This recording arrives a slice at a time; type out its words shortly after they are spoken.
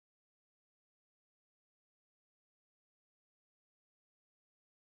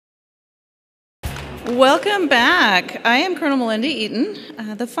Welcome back. I am Colonel Melinda Eaton.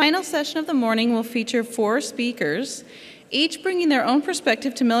 The final session of the morning will feature 4 speakers, each bringing their own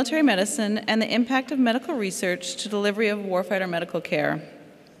perspective to military medicine and the impact of medical research to delivery of warfighter medical care.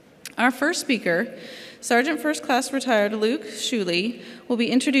 Our first speaker, Sergeant First Class Retired Luke Shuley, will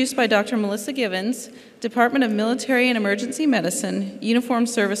be introduced by Dr. Melissa Givens, Department of Military and Emergency Medicine, Uniformed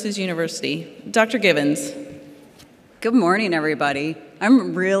Services University. Dr. Givens. Good morning, everybody.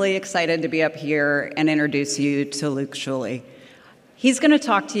 I'm really excited to be up here and introduce you to Luke Shuley. He's going to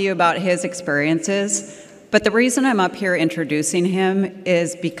talk to you about his experiences, but the reason I'm up here introducing him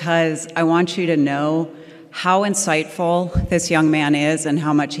is because I want you to know how insightful this young man is and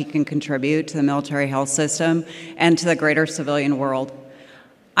how much he can contribute to the military health system and to the greater civilian world.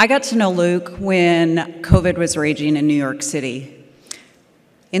 I got to know Luke when COVID was raging in New York City.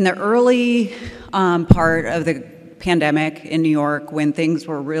 In the early part of the pandemic in New York, when things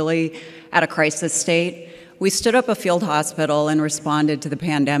were really at a crisis state, we stood up a field hospital and responded to the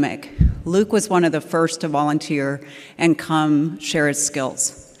pandemic. Luke was one of the first to volunteer and come share his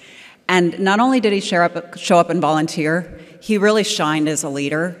skills. And not only did he show up and volunteer, he really shined as a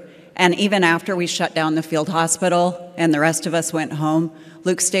leader. And even after we shut down the field hospital and the rest of us went home,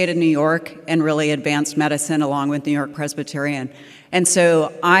 Luke stayed in New York and really advanced medicine along with New York Presbyterian. And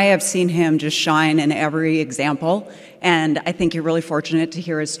so I have seen him just shine in every example, and I think you're really fortunate to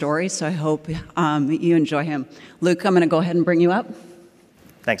hear his story, so I hope you enjoy him. Luke, I'm going to go ahead and bring you up.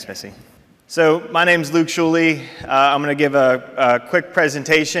 Thanks, Missy. So my name's Luke Shuley. I'm going to give a quick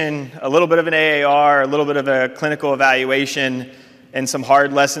presentation, a little bit of an AAR, a little bit of a clinical evaluation, and some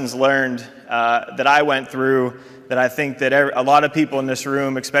hard lessons learned that I went through that I think that a lot of people in this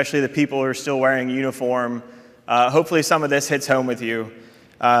room, especially the people who are still wearing uniform, hopefully some of this hits home with you.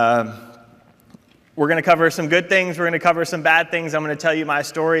 We're going to cover some good things. We're going to cover some bad things. I'm going to tell you my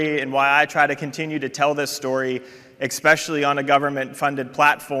story and why I try to continue to tell this story, especially on a government-funded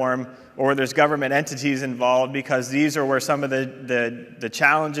platform or where there's government entities involved, because these are where some of the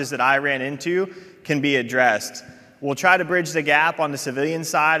challenges that I ran into can be addressed. We'll try to bridge the gap on the civilian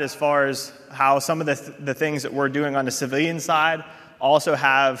side as far as how some of the things that we're doing on the civilian side also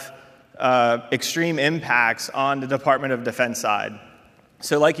have extreme impacts on the Department of Defense side.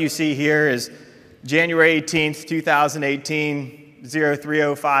 So like you see here is January 18th, 2018,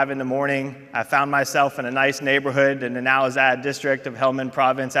 03:05 in the morning. I found myself in a nice neighborhood in the Al Azad district of Helmand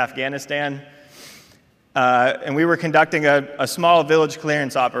Province, Afghanistan. And we were conducting a small village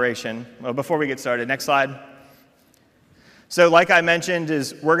clearance operation. Well, before we get started, next slide. So like I mentioned,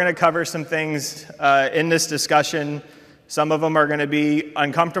 we're going to cover some things in this discussion. Some of them are going to be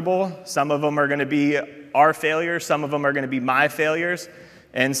uncomfortable. Some of them are going to be our failures. Some of them are going to be my failures.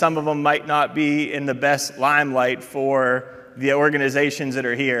 And some of them might not be in the best limelight for the organizations that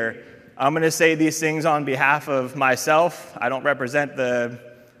are here. I'm going to say these things on behalf of myself. I don't represent the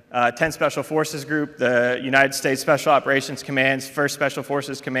 10th Special Forces Group, the United States Special Operations Command's 1st Special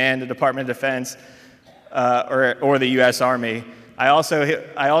Forces Command, the Department of Defense, or the U.S. Army. I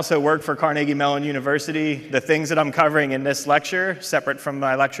also work for Carnegie Mellon University. The things that I'm covering in this lecture, separate from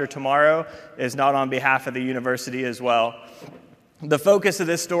my lecture tomorrow, is not on behalf of the university as well. The focus of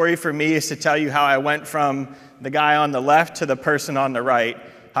this story for me is to tell you how I went from the guy on the left to the person on the right,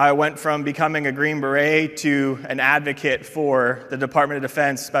 how I went from becoming a Green Beret to an advocate for the Department of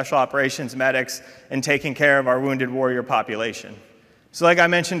Defense Special Operations medics and taking care of our wounded warrior population. So like I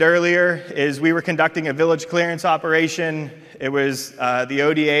mentioned earlier, we were conducting a village clearance operation. It was the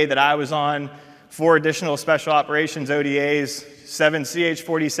ODA that I was on, 4 additional special operations ODAs, 7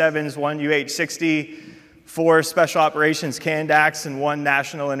 CH-47s, 1 UH-60, 4 special operations Kandax, and 1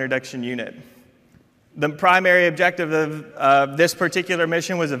 national interdiction unit. The primary objective of this particular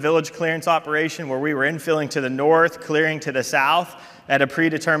mission was a village clearance operation where we were infilling to the north, clearing to the south at a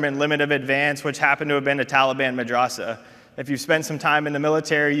predetermined limit of advance, which happened to have been a Taliban madrasa. If you've spent some time in the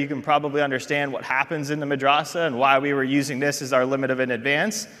military, you can probably understand what happens in the madrasa and why we were using this as our limit of an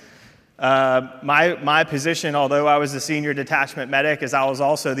advance. My position, although I was the senior detachment medic, is I was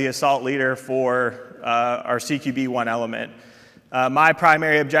also the assault leader for our CQB-1 element. My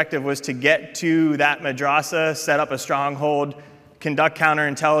primary objective was to get to that madrasa, set up a stronghold, conduct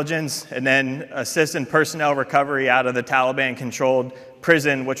counterintelligence, and then assist in personnel recovery out of the Taliban-controlled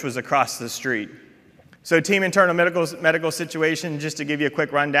prison, which was across the street. So team internal medical situation, just to give you a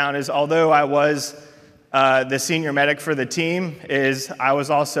quick rundown, is although I was the senior medic for the team, I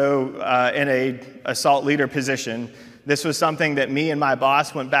was also in a assault leader position. This was something that me and my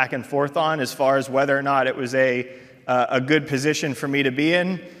boss went back and forth on as far as whether or not it was a good position for me to be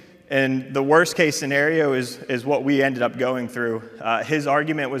in. And the worst case scenario is what we ended up going through. His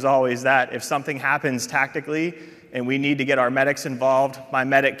argument was always that if something happens tactically and we need to get our medics involved, my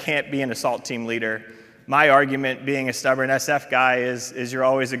medic can't be an assault team leader. My argument, being a stubborn SF guy, is you're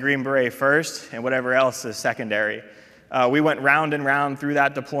always a Green Beret first and whatever else is secondary. We went round and round through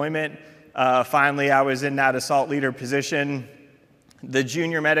that deployment. Finally, I was in that assault leader position. The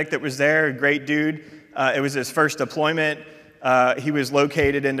junior medic that was there, a great dude, it was his first deployment. He was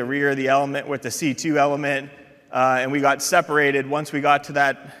located in the rear of the element with the C2 element, and we got separated once we got to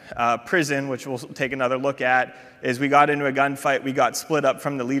that prison, which we'll take another look at. As we got into a gunfight, we got split up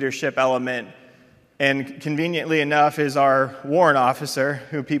from the leadership element. And conveniently enough, is our warrant officer,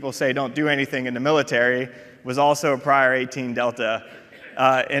 who people say don't do anything in the military, was also a prior 18 Delta.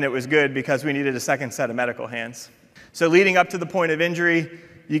 And it was good because we needed a second set of medical hands. So leading up to the point of injury,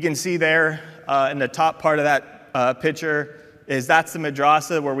 you can see there in the top part of that picture is that's the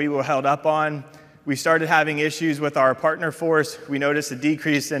madrasa where we were held up on. We started having issues with our partner force. We noticed a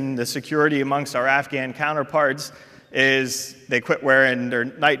decrease in the security amongst our Afghan counterparts. Is they quit wearing their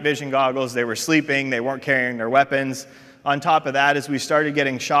night vision goggles, they were sleeping, they weren't carrying their weapons. On top of that, as we started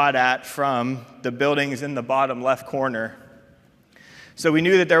getting shot at from the buildings in the bottom left corner. So we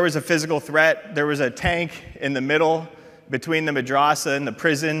knew that there was a physical threat. There was a tank in the middle between the madrasa and the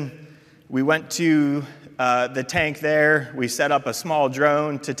prison. We went to the tank there. We set up a small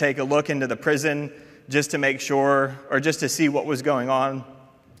drone to take a look into the prison just to make sure, or just to see what was going on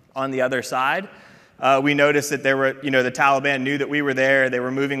the other side. We noticed that there were, the Taliban knew that we were there. They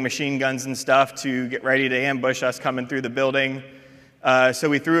were moving machine guns and stuff to get ready to ambush us coming through the building. So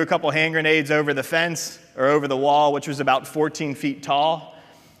we threw a couple hand grenades over the fence, or over the wall, which was about 14 feet tall,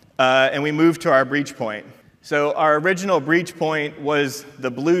 and we moved to our breach point. So our original breach point was the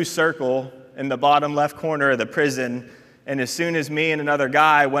blue circle in the bottom left corner of the prison, and as soon as me and another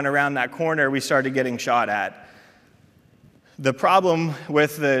guy went around that corner, we started getting shot at. The problem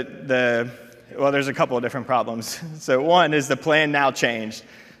with well, there's a couple of different problems. So one is the plan now changed.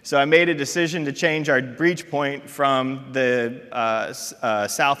 So I made a decision to change our breach point from the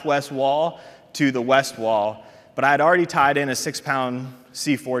southwest wall to the west wall, but I had already tied in a 6-pound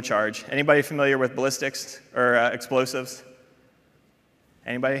C4 charge. Anybody familiar with ballistics or explosives?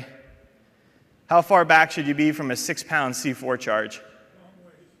 Anybody? How far back should you be from a 6-pound C4 charge?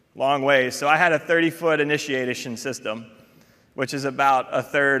 Long ways. So I had a 30-foot initiation system, which is about a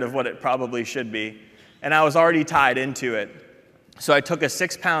third of what it probably should be. And I was already tied into it. So I took a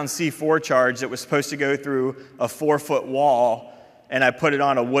 6-pound C4 charge that was supposed to go through a 4-foot wall, and I put it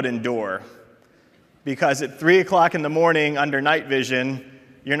on a wooden door. Because at 3 o'clock in the morning under night vision,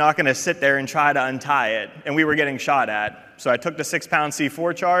 you're not going to sit there and try to untie it. And we were getting shot at. So I took the 6-pound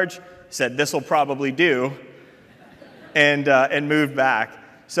C4 charge, said this will probably do, and moved back.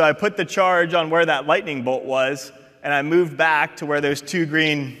 So I put the charge on where that lightning bolt was, and I moved back to where those two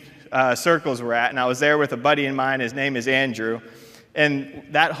green circles were at, and I was there with a buddy of mine. His name is Andrew. And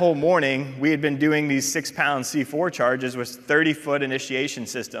that whole morning, we had been doing these 6-pound C4 charges with 30-foot initiation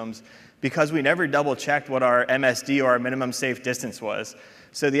systems because we never double-checked what our MSD, or our minimum safe distance, was.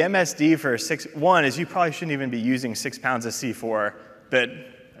 So the MSD for one is you probably shouldn't even be using 6 pounds of C4. But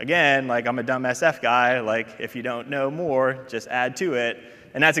again, like, I'm a dumb SF guy. Like, if you don't know more, just add to it.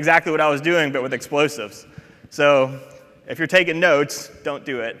 And that's exactly what I was doing, but with explosives. So if you're taking notes, don't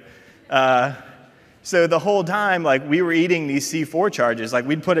do it. So the whole time, like, we were eating these C4 charges. Like,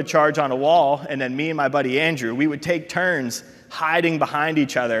 we'd put a charge on a wall, and then me and my buddy Andrew, we would take turns hiding behind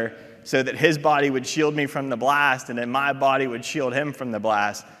each other so that his body would shield me from the blast, and then my body would shield him from the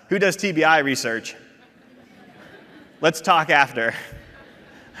blast. Who does TBI research? Let's talk after.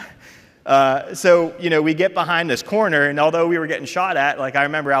 So, we get behind this corner, and although we were getting shot at, like, I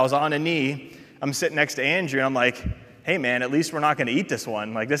remember I was on a knee. I'm sitting next to Andrew, and I'm like, hey, man, at least we're not going to eat this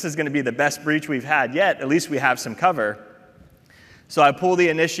one. Like, this is going to be the best breach we've had yet. At least we have some cover. So I pull the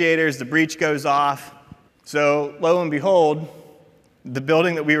initiators. The breach goes off. So lo and behold, the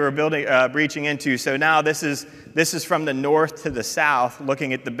building that we were breaching into, so now this is from the north to the south,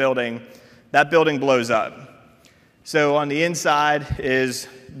 looking at the building. That building blows up. So on the inside is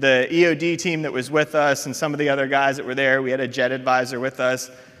the EOD team that was with us and some of the other guys that were there. We had a jet advisor with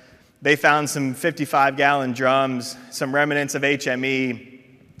us. They found some 55-gallon drums, some remnants of HME,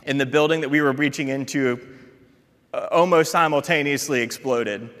 and the building that we were breaching into almost simultaneously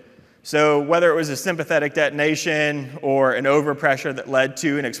exploded. So whether it was a sympathetic detonation or an overpressure that led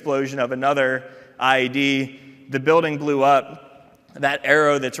to an explosion of another IED, the building blew up. That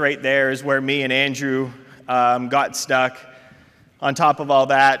arrow that's right there is where me and Andrew got stuck. On top of all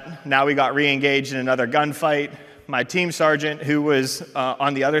that, now we got re-engaged in another gunfight. My team sergeant, who was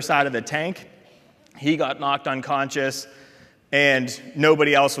on the other side of the tank, he got knocked unconscious, and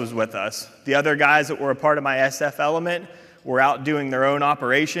nobody else was with us. The other guys that were a part of my SF element were out doing their own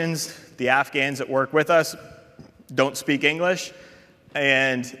operations. The Afghans that work with us don't speak English,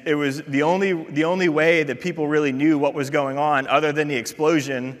 and it was the only way that people really knew what was going on, other than the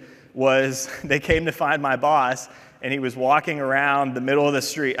explosion, was they came to find my boss, and he was walking around the middle of the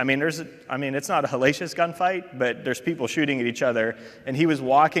street. I mean, it's not a hellacious gunfight, but there's people shooting at each other, and he was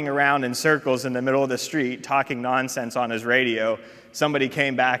walking around in circles in the middle of the street talking nonsense on his radio. Somebody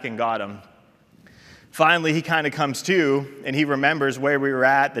came back and got him. Finally, he kind of comes to, and he remembers where we were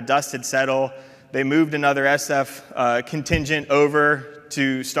at. The dust had settled. They moved another SF contingent over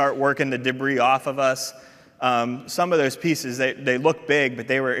to start working the debris off of us. Some of those pieces, they looked big, but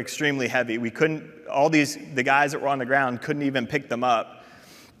they were extremely heavy. We couldn't, the guys that were on the ground couldn't even pick them up.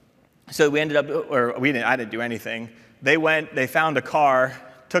 So we ended up, I didn't do anything. They found a car,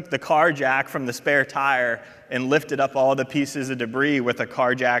 took the car jack from the spare tire, and lifted up all the pieces of debris with a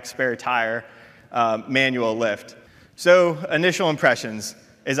car jack, spare tire, manual lift. So initial impressions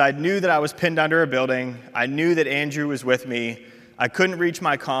is I knew that I was pinned under a building. I knew that Andrew was with me. I couldn't reach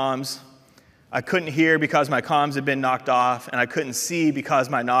my comms. I couldn't hear because my comms had been knocked off, and I couldn't see because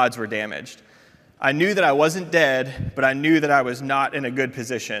my nods were damaged. I knew that I wasn't dead, but I knew that I was not in a good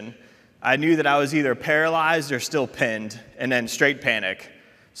position. I knew that I was either paralyzed or still pinned, and then straight panic.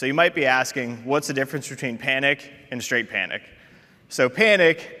 So you might be asking, what's the difference between panic and straight panic? So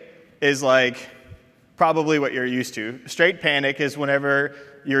panic is like probably what you're used to. Straight panic is whenever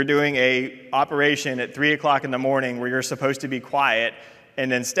you're doing a operation at 3 o'clock in the morning where you're supposed to be quiet,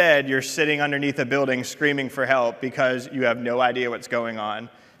 and instead you're sitting underneath a building screaming for help because you have no idea what's going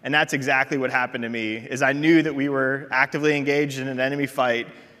on. And that's exactly what happened to me, is I knew that we were actively engaged in an enemy fight,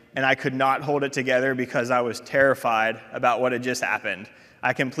 and I could not hold it together because I was terrified about what had just happened.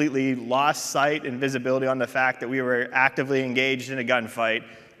 I completely lost sight and visibility on the fact that we were actively engaged in a gunfight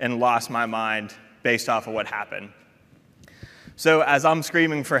and lost my mind based off of what happened. So as I'm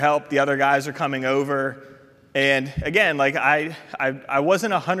screaming for help, the other guys are coming over. And again, like I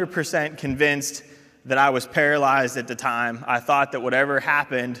wasn't 100% convinced that I was paralyzed at the time. I thought that whatever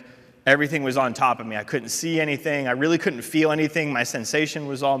happened, everything was on top of me. I couldn't see anything. I really couldn't feel anything. My sensation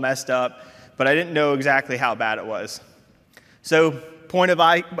was all messed up, but I didn't know exactly how bad it was. So point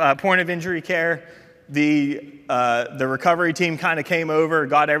of injury care, the recovery team kind of came over,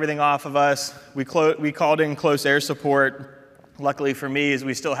 got everything off of us. We called in close air support. Luckily for me, is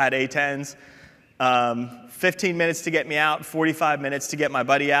we still had A-10s. 15 minutes to get me out, 45 minutes to get my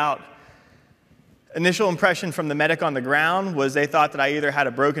buddy out. Initial impression from the medic on the ground was they thought that I either had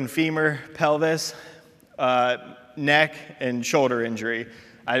a broken femur, pelvis, neck, and shoulder injury.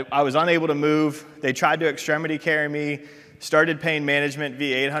 I was unable to move. They tried to extremity carry me, started pain management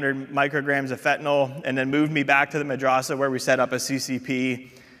via 800 micrograms of fentanyl, and then moved me back to the madrasa where we set up a CCP.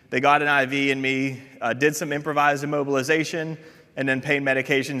 They got an IV in me, did some improvised immobilization, and then pain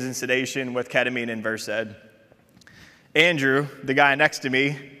medications and sedation with ketamine and Versed. Andrew, the guy next to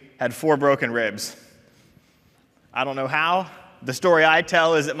me, had 4 broken ribs. I don't know how. The story I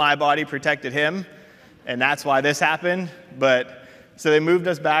tell is that my body protected him, and that's why this happened. But so they moved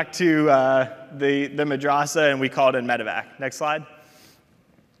us back to the madrasa, and we called in medevac. Next slide.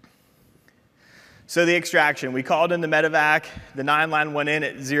 So the extraction, we called in the medevac. The 9 line went in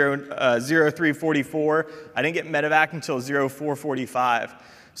at 0344. I didn't get medevac until 0445.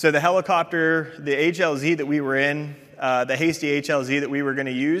 So the helicopter, the HLZ that we were in, the hasty HLZ that we were going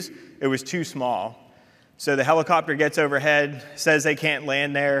to use, it was too small. So the helicopter gets overhead, says they can't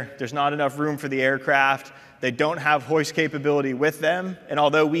land there. There's not enough room for the aircraft. They don't have hoist capability with them. And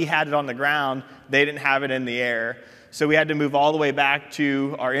although we had it on the ground, they didn't have it in the air. So we had to move all the way back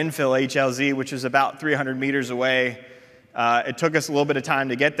to our infill HLZ, which is about 300 meters away. It took us a little bit of time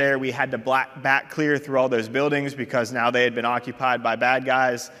to get there. We had to back clear through all those buildings because now they had been occupied by bad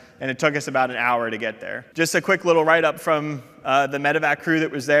guys. And it took us about an hour to get there. Just a quick little write-up from the medevac crew that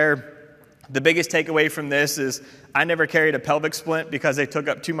was there. The biggest takeaway from this is I never carried a pelvic splint because they took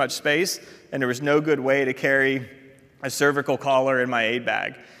up too much space, and there was no good way to carry a cervical collar in my aid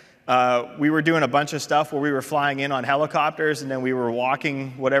bag. We were doing a bunch of stuff where we were flying in on helicopters, and then we were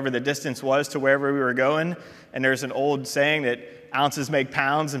walking whatever the distance was to wherever we were going. And there's an old saying that ounces make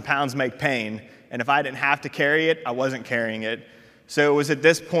pounds and pounds make pain. And if I didn't have to carry it, I wasn't carrying it. So it was at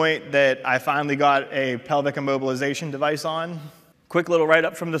this point that I finally got a pelvic immobilization device on. Quick little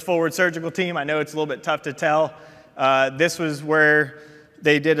write-up from the forward surgical team. I know it's a little bit tough to tell. This was where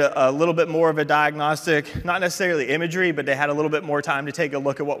they did a little bit more of a diagnostic, not necessarily imagery, but they had a little bit more time to take a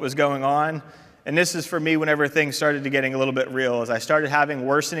look at what was going on. And this is for me whenever things started to getting a little bit real, as I started having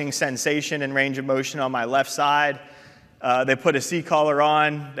worsening sensation and range of motion on my left side. They put a C-collar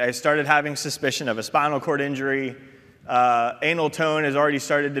on. I started having suspicion of a spinal cord injury. Anal tone has already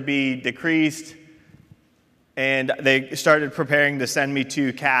started to be decreased. And they started preparing to send me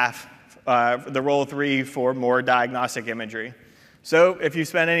to CAF, the Role 3, for more diagnostic imagery. So if you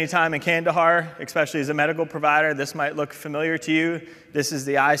spend any time in Kandahar, especially as a medical provider, this might look familiar to you. This is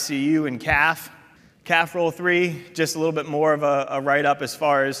the ICU in CAF. CAF Role 3, just a little bit more of a write-up as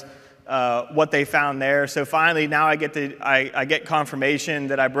far as what they found there. So finally, now I get confirmation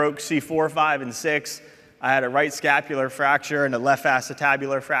that I broke C4, 5, and 6. I had a right scapular fracture and a left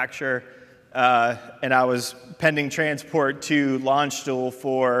acetabular fracture, and I was pending transport to Landstuhl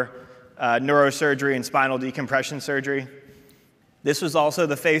for neurosurgery and spinal decompression surgery. This was also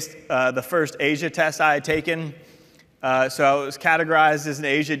the first Asia test I had taken. So I was categorized as an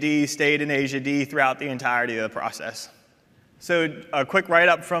Asia D, stayed in Asia D throughout the entirety of the process. So a quick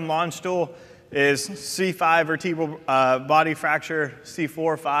write-up from Landstuhl is C5 vertebral body fracture,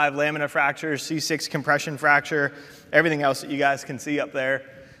 C4, 5 lamina fracture, C6 compression fracture, everything else that you guys can see up there.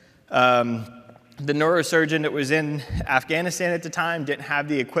 The neurosurgeon that was in Afghanistan at the time didn't have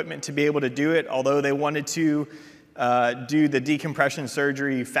the equipment to be able to do it, although they wanted to do the decompression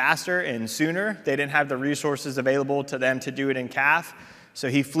surgery faster and sooner. They didn't have the resources available to them to do it in CAF. So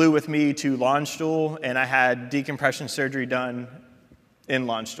he flew with me to Landstuhl, and I had decompression surgery done in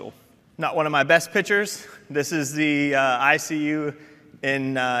Landstuhl. Not one of my best pictures. This is the ICU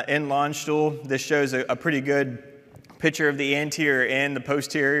in Landstuhl. This shows a pretty good picture of the anterior and the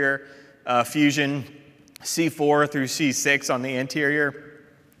posterior fusion, C4 through C6 on the anterior,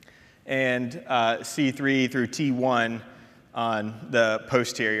 and C3 through T1 on the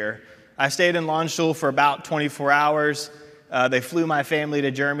posterior. I stayed in Landstuhl for about 24 hours. They flew my family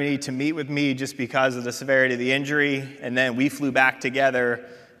to Germany to meet with me just because of the severity of the injury, and then we flew back together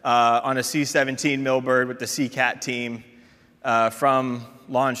on a C-17 Millbird with the CCAT team from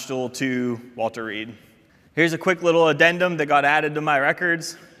Landstuhl to Walter Reed. Here's a quick little addendum that got added to my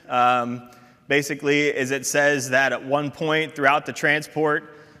records. Basically, it says that at one point throughout the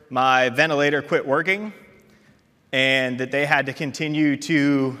transport, my ventilator quit working, and that they had to continue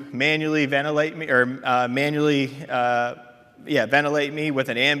to manually ventilate me, or ventilate me with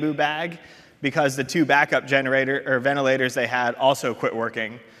an ambu bag, because the 2 backup ventilators they had also quit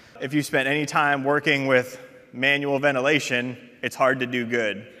working. If you spent any time working with manual ventilation, it's hard to do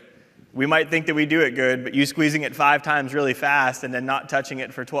good. We might think that we do it good, but you squeezing it 5 times really fast and then not touching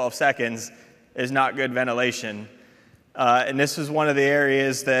it for 12 seconds is not good ventilation. And this was one of the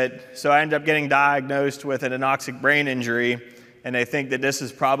areas so I ended up getting diagnosed with an anoxic brain injury, and I think that this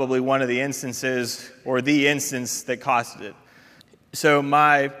is probably one of the instances, or the instance, that caused it. So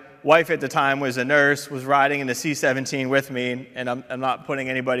my wife at the time was a nurse, was riding in the C-17 with me, and I'm not putting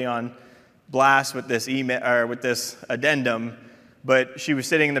anybody on blast with this email or with this addendum, but she was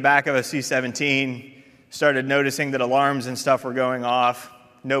sitting in the back of a C-17, started noticing that alarms and stuff were going off.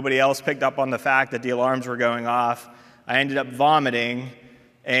 Nobody else picked up on the fact that the alarms were going off. I ended up vomiting,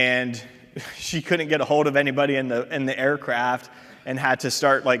 and she couldn't get a hold of anybody in the aircraft, and had to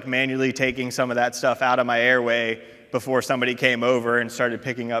start manually taking some of that stuff out of my airway before somebody came over and started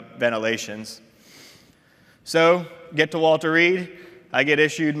picking up ventilations. So, get to Walter Reed. I get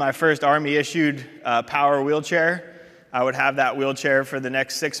issued my first Army-issued power wheelchair. I would have that wheelchair for the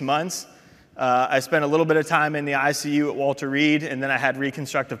next 6 months. I spent a little bit of time in the ICU at Walter Reed, and then I had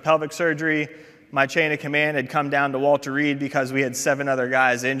reconstructive pelvic surgery. My chain of command had come down to Walter Reed because we had 7 other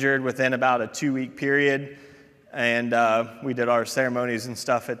guys injured within about a 2-week period, and we did our ceremonies and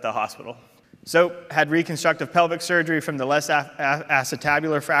stuff at the hospital. So, had reconstructive pelvic surgery from the left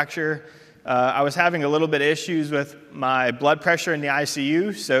acetabular fracture. I was having a little bit of issues with my blood pressure in the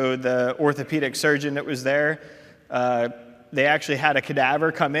ICU, so the orthopedic surgeon that was there, they actually had a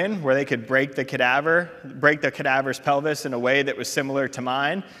cadaver come in where they could break the cadaver's pelvis in a way that was similar to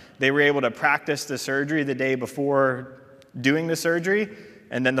mine. They were able to practice the surgery the day before doing the surgery,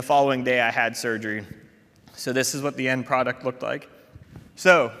 and then the following day I had surgery. So this is what the end product looked like.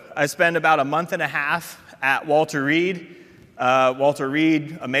 So I spent about a month and a half at Walter Reed. Walter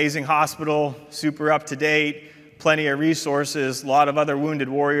Reed, amazing hospital, super up to date, plenty of resources, a lot of other wounded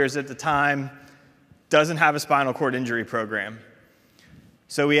warriors at the time. Doesn't have a spinal cord injury program.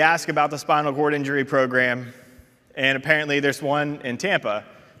 So we asked about the spinal cord injury program, and apparently there's one in Tampa.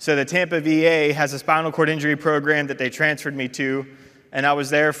 So the Tampa VA has a spinal cord injury program that they transferred me to, and I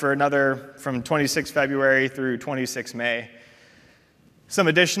was there for from 26 February through 26 May. Some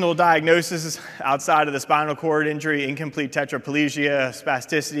additional diagnoses outside of the spinal cord injury: incomplete tetraplegia,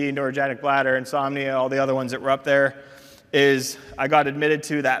 spasticity, neurogenic bladder, insomnia, all the other ones that were up there, is I got admitted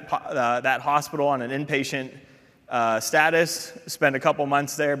to that hospital on an inpatient status, spent a couple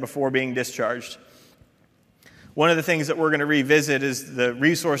months there before being discharged. One of the things that we're going to revisit is the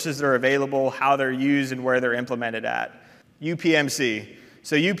resources that are available, how they're used, and where they're implemented at. UPMC.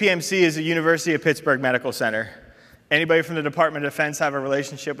 So UPMC is the University of Pittsburgh Medical Center. Anybody from the Department of Defense have a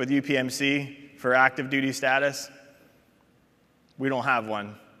relationship with UPMC for active duty status? We don't have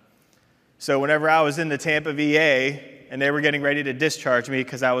one. So whenever I was in the Tampa VA and they were getting ready to discharge me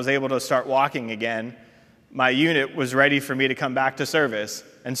because I was able to start walking again, my unit was ready for me to come back to service.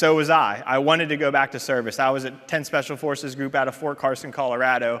 And so was I. I wanted to go back to service. I was at 10 Special Forces Group out of Fort Carson,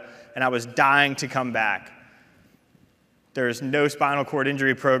 Colorado, and I was dying to come back. There's no spinal cord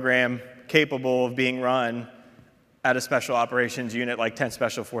injury program capable of being run at a special operations unit like 10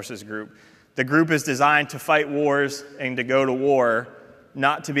 Special Forces Group. The group is designed to fight wars and to go to war,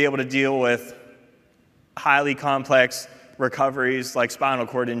 not to be able to deal with highly complex recoveries like spinal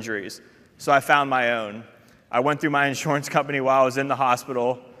cord injuries. So I found my own. I went through my insurance company while I was in the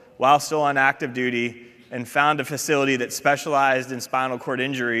hospital, while still on active duty, and found a facility that specialized in spinal cord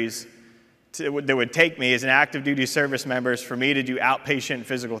injuries that would take me as an active duty service member for me to do outpatient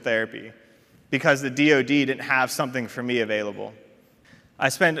physical therapy, because the DOD didn't have something for me available. I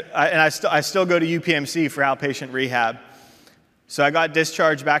still go to UPMC for outpatient rehab. So I got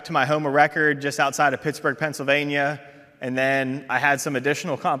discharged back to my home of record just outside of Pittsburgh, Pennsylvania, and then I had some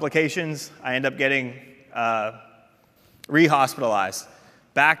additional complications. I ended up getting rehospitalized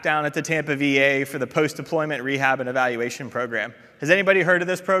back down at the Tampa VA for the post-deployment rehab and evaluation program. Has anybody heard of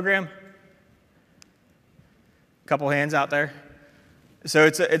this program? A couple hands out there. So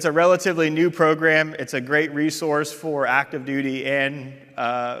it's a relatively new program. It's a great resource for active duty and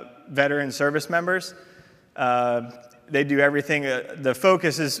veteran service members. They do everything. The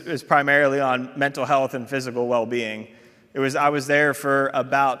focus is primarily on mental health and physical well-being. I was there for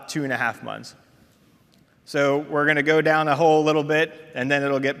about 2.5 months. So we're going to go down a hole a little bit, and then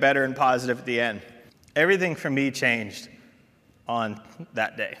it'll get better and positive at the end. Everything for me changed on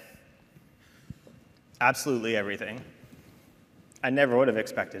that day. Absolutely everything. I never would have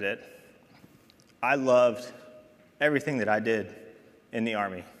expected it. I loved everything that I did in the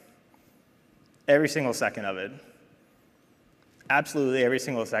Army. Every single second of it. Absolutely every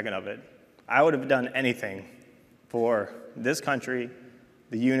single second of it. I would have done anything for this country,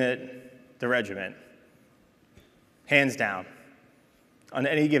 the unit, the regiment. Hands down. On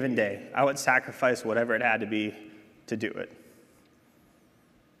any given day, I would sacrifice whatever it had to be to do it.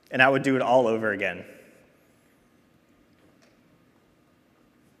 And I would do it all over again.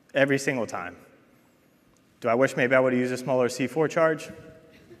 Every single time. Do I wish maybe I would have used a smaller C4 charge?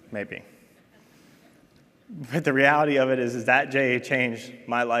 Maybe. But the reality of it is that day changed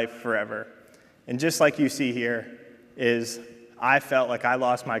my life forever. And just like you see here, is I felt like I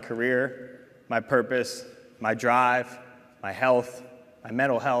lost my career, my purpose, my drive, my health, my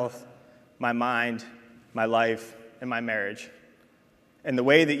mental health, my mind, my life, and my marriage. And the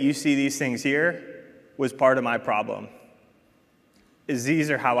way that you see these things here was part of my problem. Is these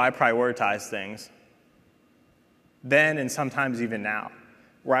are how I prioritize things. Then and sometimes even now,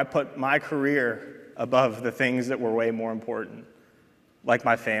 where I put my career above the things that were way more important, like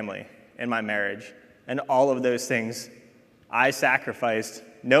my family and my marriage. And all of those things I sacrificed,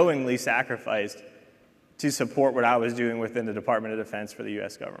 knowingly sacrificed, to support what I was doing within the Department of Defense for the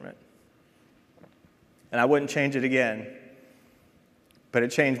U.S. government. And I wouldn't change it again, but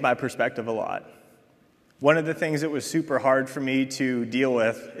it changed my perspective a lot. One of the things that was super hard for me to deal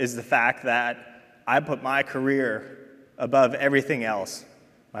with is the fact that I put my career above everything else.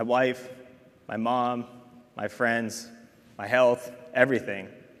 My wife, my mom, my friends, my health, everything.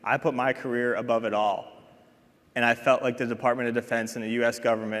 I put my career above it all. And I felt like the Department of Defense and the U.S.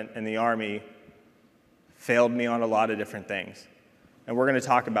 government and the Army failed me on a lot of different things. And we're going to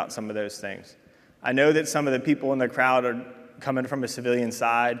talk about some of those things. I know that some of the people in the crowd are coming from a civilian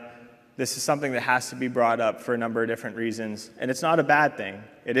side. This is something that has to be brought up for a number of different reasons. And it's not a bad thing.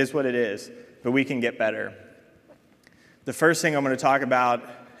 It is what it is. But we can get better. The first thing I'm going to talk about,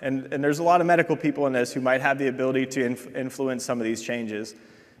 and there's a lot of medical people in this who might have the ability to influence some of these changes,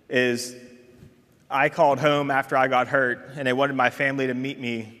 is I called home after I got hurt, and they wanted my family to meet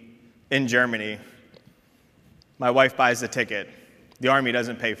me in Germany. My wife buys the ticket. The Army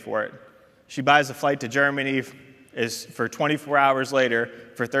doesn't pay for it. She buys a flight to Germany is for 24 hours later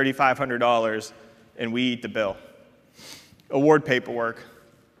for $3,500, and we eat the bill. Award paperwork.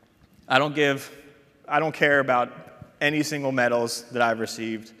 I don't care about any single medals that I've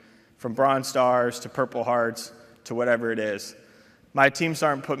received, from Bronze Stars to Purple Hearts to whatever it is. My team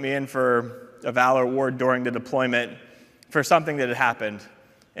sergeant put me in for a Valor Award during the deployment for something that had happened.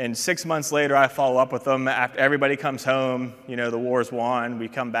 And 6 months later, I follow up with them after everybody comes home, the war's won, we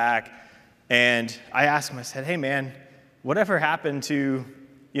come back, and I asked him, I said, hey man, whatever happened to,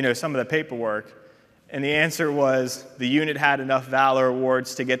 some of the paperwork? And the answer was the unit had enough Valor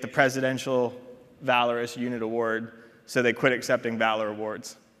Awards to get the Presidential Valorous Unit Award, so they quit accepting Valor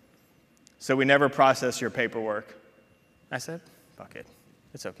Awards. So we never process your paperwork. I said, fuck it,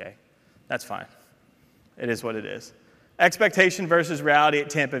 it's okay, that's fine. It is what it is. Expectation versus reality at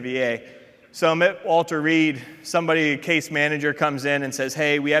Tampa VA. So I'm at Walter Reed, a case manager comes in and says,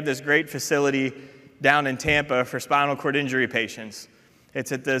 hey, we have this great facility down in Tampa for spinal cord injury patients.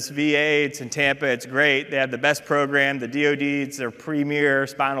 It's at this VA, it's in Tampa, it's great. They have the best program, the DOD, it's their premier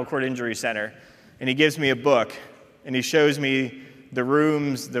spinal cord injury center. And he gives me a book, and he shows me the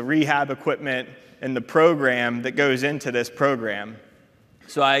rooms, the rehab equipment, and the program that goes into this program.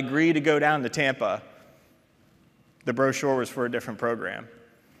 So I agree to go down to Tampa. The brochure was for a different program.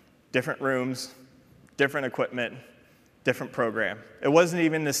 Different rooms, different equipment, different program. It wasn't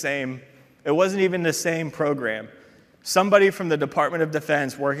even the same program. Somebody from the Department of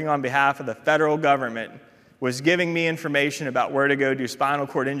Defense working on behalf of the federal government was giving me information about where to go do spinal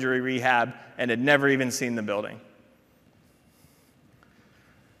cord injury rehab and had never even seen the building.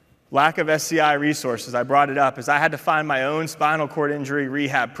 Lack of SCI resources, I brought it up, is I had to find my own spinal cord injury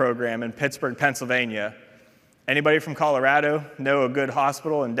rehab program in Pittsburgh, Pennsylvania. Anybody from Colorado know a good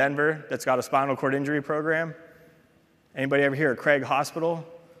hospital in Denver that's got a spinal cord injury program? Anybody ever hear of Craig Hospital?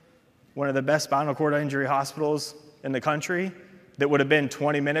 One of the best spinal cord injury hospitals in the country that would have been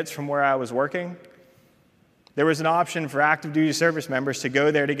 20 minutes from where I was working. There was an option for active duty service members to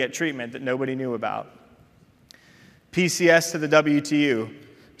go there to get treatment that nobody knew about. PCS to the WTU.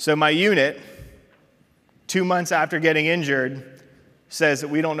 So my unit, 2 months after getting injured, says that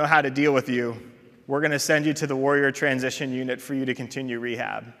we don't know how to deal with you. We're going to send you to the Warrior Transition Unit for you to continue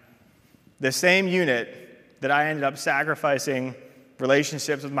rehab. The same unit that I ended up sacrificing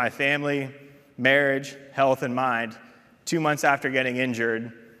relationships with my family, marriage, health, and mind, 2 months after getting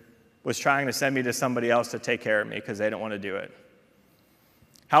injured, was trying to send me to somebody else to take care of me because they don't want to do it.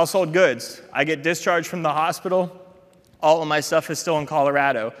 Household goods. I get discharged from the hospital. All of my stuff is still in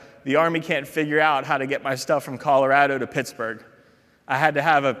Colorado. The Army can't figure out how to get my stuff from Colorado to Pittsburgh. I had to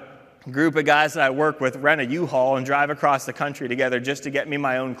have a group of guys that I work with rent a U-Haul and drive across the country together just to get me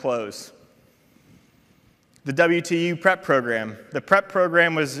my own clothes. The WTU PrEP program. The PrEP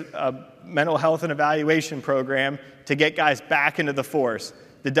program was a mental health and evaluation program to get guys back into the force.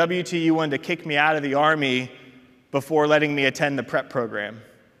 The WTU wanted to kick me out of the Army before letting me attend the PrEP program.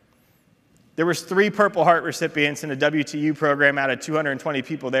 There was 3 Purple Heart recipients in the WTU program out of 220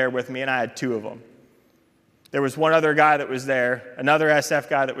 people there with me, and I had 2 of them. There was one other guy that was there, another SF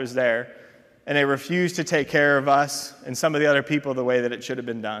guy that was there, and they refused to take care of us and some of the other people the way that it should have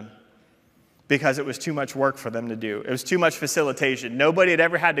been done because it was too much work for them to do. It was too much facilitation. Nobody had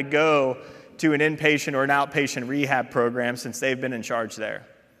ever had to go to an inpatient or an outpatient rehab program since they've been in charge there.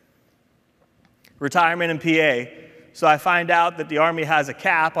 Retirement and PA. So I find out that the Army has a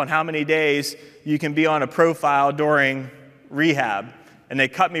cap on how many days you can be on a profile during rehab, and they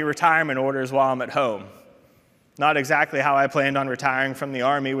cut me retirement orders while I'm at home. Not exactly how I planned on retiring from the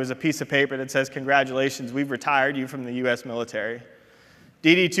Army. It was a piece of paper that says, congratulations, we've retired you from the U.S. military.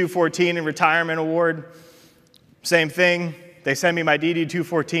 DD-214 and retirement award, same thing. They send me my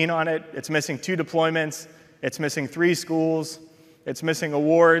DD-214 on it. It's missing 2 deployments. It's missing 3 schools. It's missing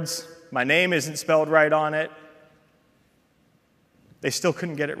awards. My name isn't spelled right on it. They still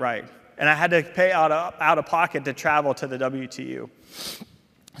couldn't get it right. And I had to pay out of pocket to travel to the WTU.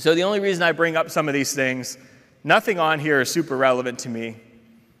 So the only reason I bring up some of these things, nothing on here is super relevant to me.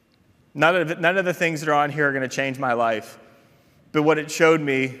 None of the things that are on here are going to change my life. But what it showed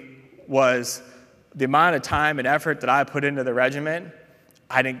me was the amount of time and effort that I put into the regiment,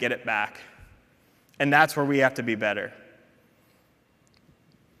 I didn't get it back. And that's where we have to be better.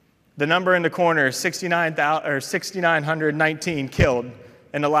 The number in the corner is 6,919 killed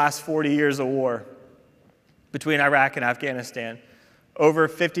in the last 40 years of war between Iraq and Afghanistan. Over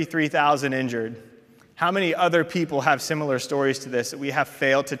 53,000 injured. How many other people have similar stories to this that we have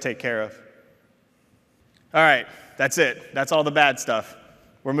failed to take care of? All right, that's it. That's all the bad stuff.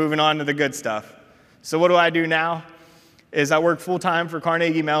 We're moving on to the good stuff. So what do I do now? I work full-time for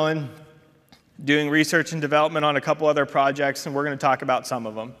Carnegie Mellon, doing research and development on a couple other projects, and we're going to talk about some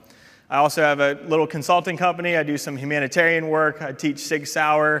of them. I also have a little consulting company. I do some humanitarian work. I teach Sig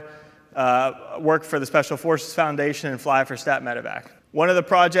Sauer work for the Special Forces Foundation and fly for Stat Medevac. One of the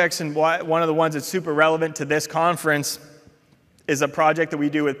projects and one of the ones that's super relevant to this conference is a project that we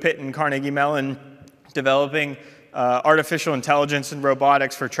do with Pitt and Carnegie Mellon developing artificial intelligence and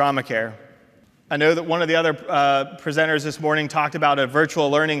robotics for trauma care. I know that one of the other presenters this morning talked about a virtual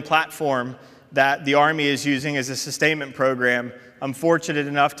learning platform that the Army is using as a sustainment program. I'm fortunate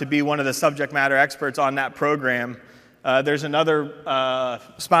enough to be one of the subject matter experts on that program. There's another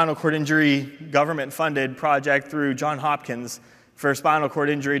spinal cord injury government-funded project through Johns Hopkins for spinal cord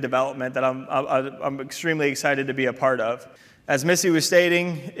injury development that I'm extremely excited to be a part of. As Missy was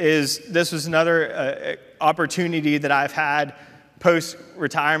stating, this was another opportunity that I've had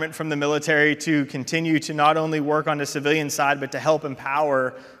post-retirement from the military to continue to not only work on the civilian side, but to help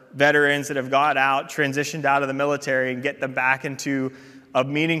empower veterans that have got out, transitioned out of the military, and get them back into a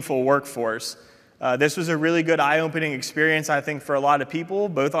meaningful workforce. This was a really good eye-opening experience, I think, for a lot of people,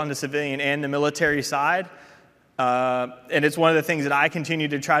 both on the civilian and the military side. And it's one of the things that I continue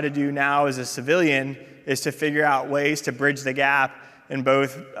to try to do now as a civilian is to figure out ways to bridge the gap in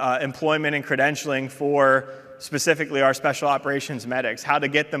both employment and credentialing for specifically our special operations medics, how to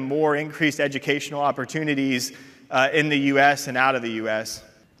get them more increased educational opportunities in the U.S. and out of the U.S.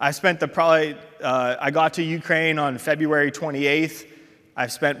 I got to Ukraine on February 28th.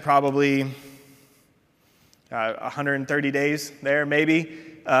 I've spent probably 130 days there, maybe,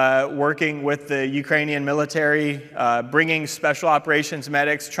 working with the Ukrainian military, bringing special operations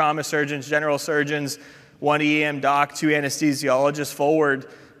medics, trauma surgeons, general surgeons, 1 EM doc, 2 anesthesiologists forward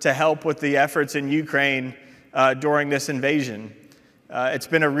to help with the efforts in Ukraine during this invasion. It's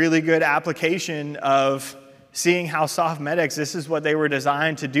been a really good application of seeing how soft medics, this is what they were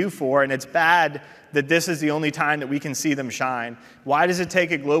designed to do for, and it's bad that this is the only time that we can see them shine. Why does it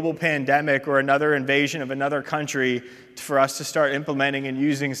take a global pandemic or another invasion of another country for us to start implementing and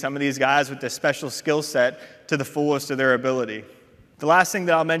using some of these guys with this special skill set to the fullest of their ability? The last thing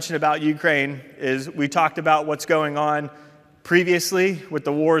that I'll mention about Ukraine is we talked about what's going on previously with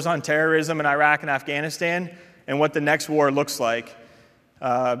the wars on terrorism in Iraq and Afghanistan and what the next war looks like.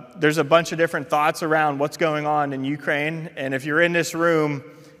 There's a bunch of different thoughts around what's going on in Ukraine, and if you're in this room,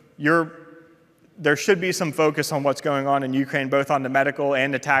 there should be some focus on what's going on in Ukraine, both on the medical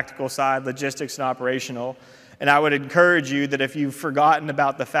and the tactical side, logistics and operational. And I would encourage you that if you've forgotten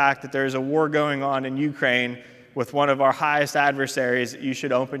about the fact that there's a war going on in Ukraine with one of our highest adversaries, you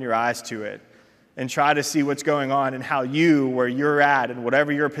should open your eyes to it and try to see what's going on and how you, where you're at and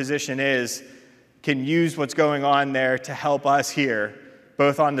whatever your position is, can use what's going on there to help us here,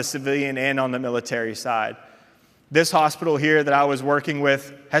 both on the civilian and on the military side. This hospital here that I was working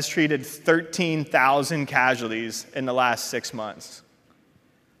with has treated 13,000 casualties in the last 6 months.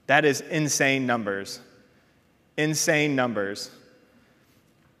 That is insane numbers. Insane numbers.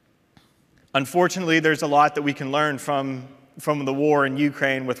 Unfortunately, there's a lot that we can learn from the war in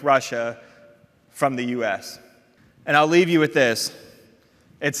Ukraine with Russia from the U.S. And I'll leave you with this.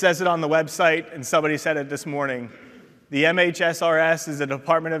 It says it on the website, and somebody said it this morning. The MHSRS is the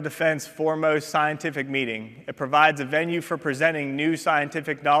Department of Defense foremost scientific meeting. It provides a venue for presenting new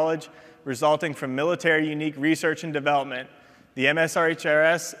scientific knowledge resulting from military unique research and development. The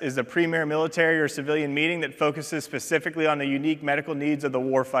MHSRS is the premier military or civilian meeting that focuses specifically on the unique medical needs of the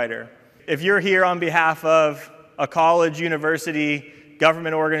warfighter. If you're here on behalf of a college, university,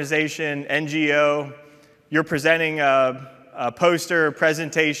 government organization, NGO, you're presenting a poster,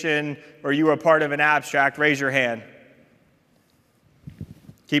 presentation, or you are part of an abstract, raise your hand.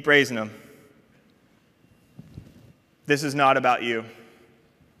 Keep raising them. This is not about you.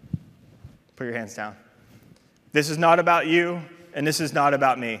 Put your hands down. This is not about you, and this is not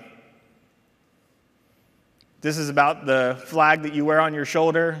about me. This is about the flag that you wear on your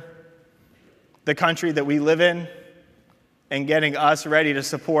shoulder, the country that we live in, and getting us ready to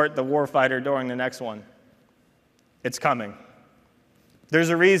support the warfighter during the next one. It's coming. There's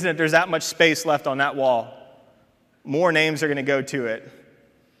a reason that there's that much space left on that wall. More names are going to go to it.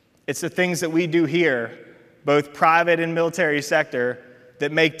 It's the things that we do here, both private and military sector,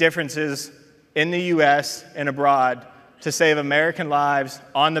 that make differences in the U.S. and abroad to save American lives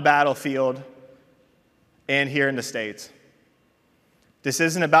on the battlefield and here in the States. This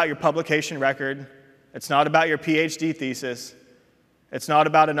isn't about your publication record. It's not about your PhD thesis. It's not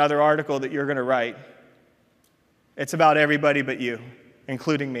about another article that you're going to write. It's about everybody but you,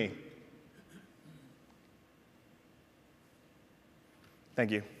 including me.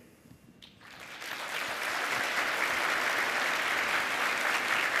 Thank you.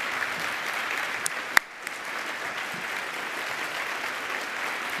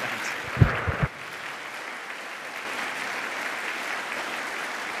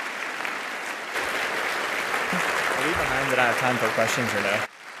 Are we behind that I have time for questions or no?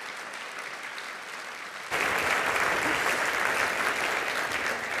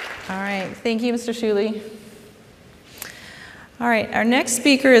 All right, thank you, Mr. Shuley. All right, our next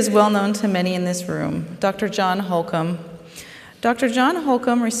speaker is well known to many in this room, Dr. John Holcomb. Dr. John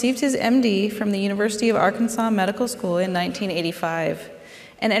Holcomb received his MD from the University of Arkansas Medical School in 1985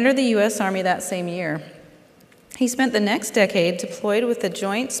 and entered the U.S. Army that same year. He spent the next decade deployed with the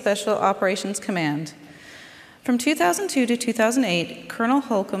Joint Special Operations Command. From 2002 to 2008, Colonel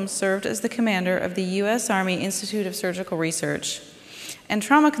Holcomb served as the commander of the U.S. Army Institute of Surgical Research and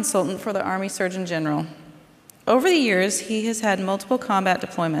trauma consultant for the Army Surgeon General. Over the years, he has had multiple combat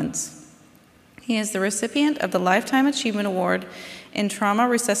deployments. He is the recipient of the Lifetime Achievement Award in Trauma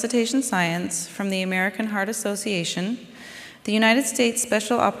Resuscitation Science from the American Heart Association, the United States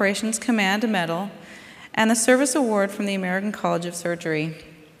Special Operations Command Medal, and the Service Award from the American College of Surgery.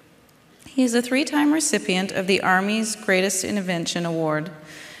 He is a 3-time recipient of the Army's Greatest Invention Award.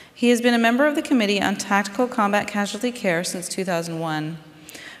 He has been a member of the Committee on Tactical Combat Casualty Care since 2001.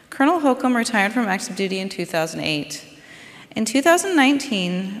 Colonel Holcomb retired from active duty in 2008. In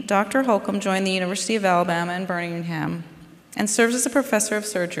 2019, Dr. Holcomb joined the University of Alabama in Birmingham and serves as a professor of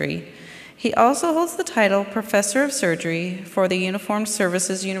surgery. He also holds the title Professor of Surgery for the Uniformed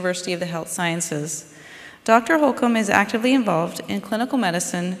Services University of the Health Sciences. Dr. Holcomb is actively involved in clinical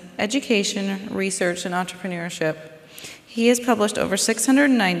medicine, education, research, and entrepreneurship. He has published over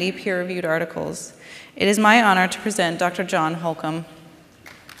 690 peer-reviewed articles. It is my honor to present Dr. John Holcomb.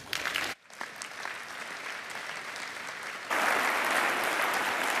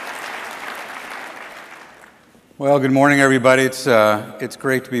 Well, good morning, everybody. It's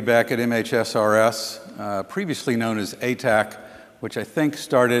great to be back at MHSRS, previously known as ATAC, which I think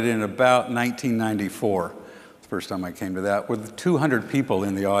started in about 1994. The first time I came to that, with 200 people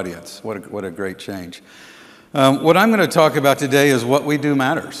in the audience. What a great change. What I'm going to talk about today is what we do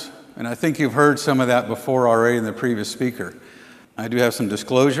matters. And I think you've heard some of that before already in the previous speaker. I do have some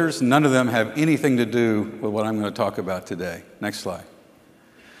disclosures. None of them have anything to do with what I'm going to talk about today. Next slide.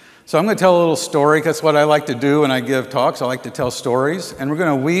 So I'm going to tell a little story. That's what I like to do when I give talks. I like to tell stories. And we're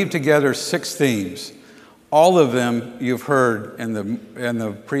going to weave together 6 themes. All of them you've heard in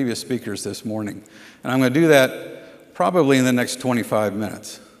the previous speakers this morning. And I'm going to do that probably in the next 25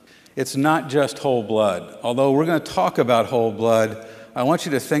 minutes. It's not just whole blood. Although we're going to talk about whole blood, I want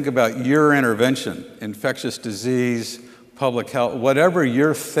you to think about your intervention, infectious disease, public health, whatever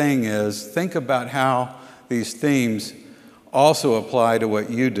your thing is, think about how these themes also apply to what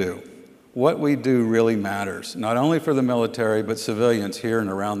you do. What we do really matters, not only for the military, but civilians here and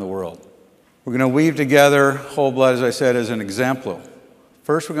around the world. We're going to weave together whole blood, as I said, as an example.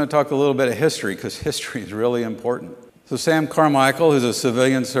 First, we're going to talk a little bit of history, because history is really important. So Sam Carmichael, who's a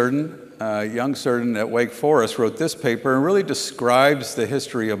civilian surgeon, young surgeon at Wake Forest, wrote this paper and really describes the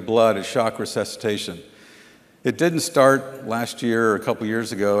history of blood as shock resuscitation. It didn't start last year or a couple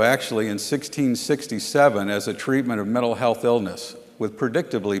years ago, actually in 1667 as a treatment of mental health illness with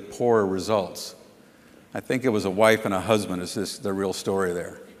predictably poor results. I think it was a wife and a husband is the real story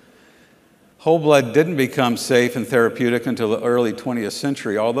there. Whole blood didn't become safe and therapeutic until the early 20th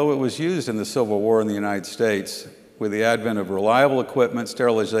century, although it was used in the Civil War in the United States with the advent of reliable equipment,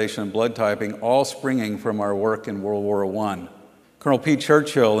 sterilization, and blood typing, all springing from our work in World War I. Colonel P.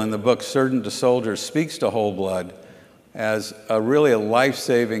 Churchill, in the book Surgeon to Soldier, speaks to whole blood as really a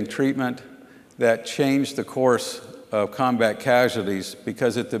life-saving treatment that changed the course of combat casualties,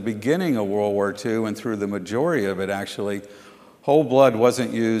 because at the beginning of World War II, and through the majority of it actually, whole blood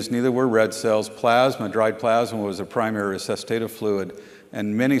wasn't used, neither were red cells. Plasma, dried plasma, was a primary resuscitative fluid,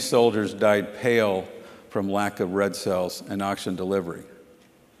 and many soldiers died pale from lack of red cells and oxygen delivery.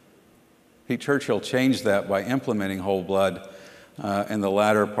 Pete Churchill changed that by implementing whole blood in the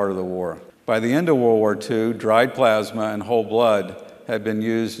latter part of the war. By the end of World War II, dried plasma and whole blood had been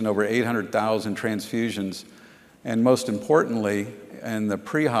used in over 800,000 transfusions, and most importantly, in the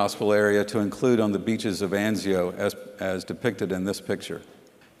pre-hospital area to include on the beaches of Anzio, as depicted in this picture.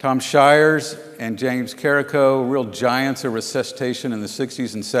 Tom Shires and James Carrico, real giants of resuscitation in the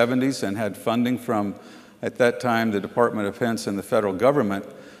 60s and 70s, and had funding from, at that time, the Department of Defense and the federal government,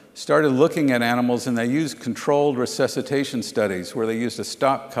 started looking at animals, and they used controlled resuscitation studies where they used a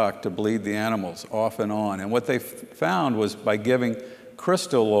stopcock to bleed the animals off and on. And what they found was by giving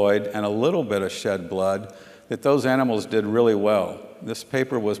crystalloid and a little bit of shed blood, that those animals did really well. This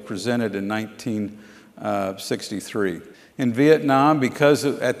paper was presented in 1963. In Vietnam, because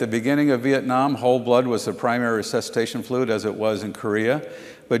at the beginning of Vietnam, whole blood was the primary resuscitation fluid, as it was in Korea.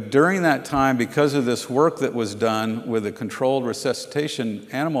 But during that time, because of this work that was done with the controlled resuscitation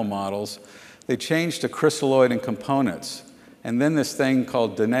animal models, They changed to crystalloid and components. And then this thing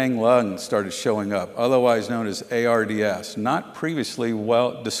called Da Nang lung started showing up, otherwise known as ARDS, not previously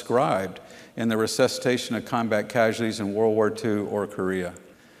well described in the resuscitation of combat casualties in World War II or Korea.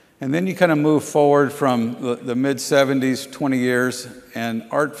 And then you kind of move forward from the mid-70s, 20 years, and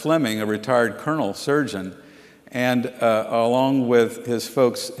Art Fleming, a retired colonel surgeon, and along with his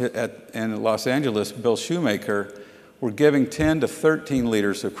folks in Los Angeles, Bill Shoemaker, were giving 10 to 13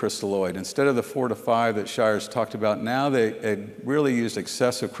 liters of crystalloid. Instead of the 4 to 5 that Shire's talked about, now they had really used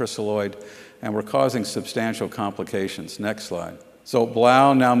excessive crystalloid and were causing substantial complications. Next slide. So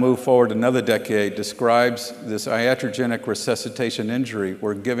Blau, now move forward another decade, describes this iatrogenic resuscitation injury.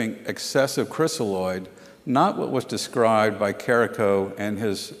 We're giving excessive crystalloid, not what was described by Carrico and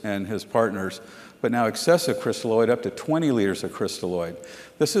his partners, but now excessive crystalloid, up to 20 liters of crystalloid.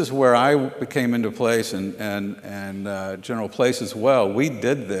 This is where I came into place, and General Place as well. We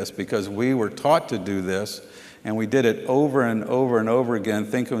did this because we were taught to do this, and we did it over and over and over again,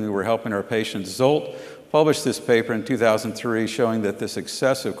 thinking we were helping our patients. Zolt published this paper in 2003 showing that this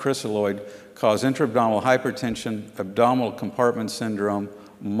excessive crystalloid caused intra-abdominal hypertension, abdominal compartment syndrome,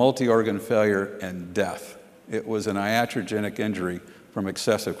 multi-organ failure, and death. It was an iatrogenic injury from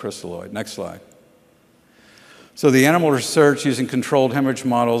excessive crystalloid. Next slide. So the animal research using controlled hemorrhage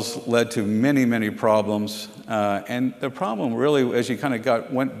models led to many, many problems. And the problem really, as you kind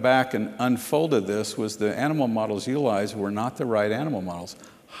of went back and unfolded this, was the animal models utilized were not the right animal models.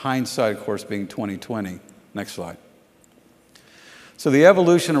 Hindsight, of course, being 20/20. Next slide. So the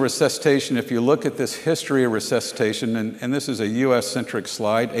evolution of resuscitation, if you look at this history of resuscitation, and this is a US-centric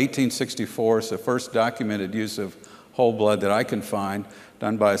slide, 1864 is the first documented use of whole blood that I can find,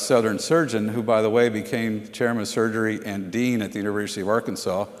 done by a Southern surgeon who, by the way, became chairman of surgery and dean at the University of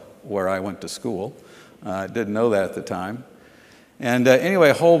Arkansas, where I went to school. Didn't know that at the time. And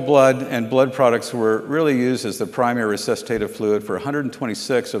anyway, whole blood and blood products were really used as the primary resuscitative fluid for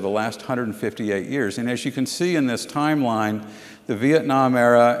 126 of the last 158 years. And as you can see in this timeline, the Vietnam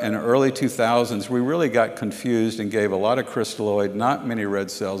era and early 2000s, we really got confused and gave a lot of crystalloid, not many red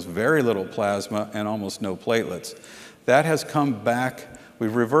cells, very little plasma, and almost no platelets. That has come back.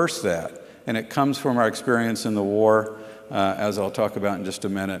 We've reversed that, and it comes from our experience in the war, as I'll talk about in just a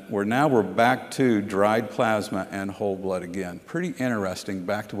minute, where now we're back to dried plasma and whole blood again. Pretty interesting,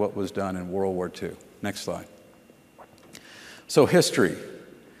 back to what was done in World War II. Next slide. So history.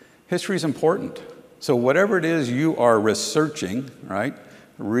 History is important. So whatever it is you are researching, right,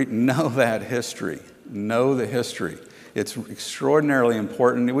 know that history. Know the history. It's extraordinarily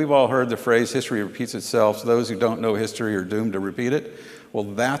important. We've all heard the phrase, history repeats itself. So those who don't know history are doomed to repeat it. Well,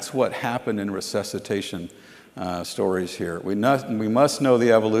 that's what happened in resuscitation stories here. We must know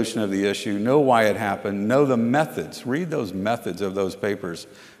the evolution of the issue, know why it happened, know the methods, read those methods of those papers,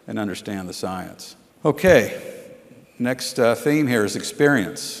 and understand the science. Okay, next theme here is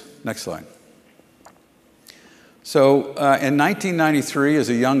experience. Next slide. So in 1993, as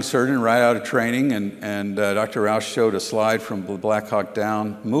a young surgeon right out of training, and Dr. Rausch showed a slide from the Black Hawk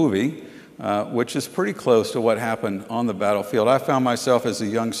Down movie, which is pretty close to what happened on the battlefield. I found myself as a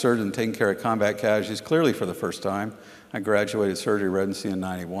young surgeon taking care of combat casualties clearly for the first time. I graduated surgery residency in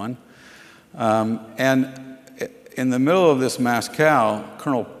 '91. And in the middle of this mass cow,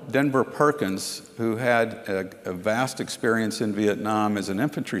 Colonel Denver Perkins, who had a vast experience in Vietnam as an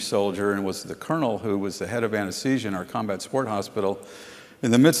infantry soldier and was the colonel who was the head of anesthesia in our combat support hospital,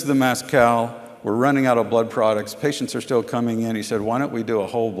 in the midst of the mass cow, we're running out of blood products. Patients are still coming in. He said, why don't we do a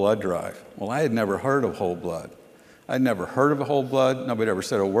whole blood drive? Well, I had never heard of whole blood. I'd never heard of whole blood. Nobody ever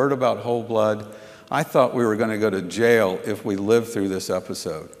said a word about whole blood. I thought we were going to go to jail if we lived through this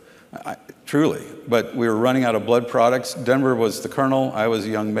episode. Truly. But we were running out of blood products. Denver was the colonel. I was a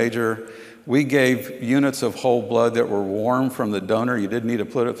young major. We gave units of whole blood that were warm from the donor. You didn't need to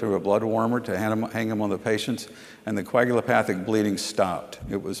put it through a blood warmer to hang them on the patients. And the coagulopathic bleeding stopped.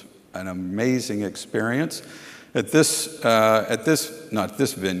 It was an amazing experience. Not this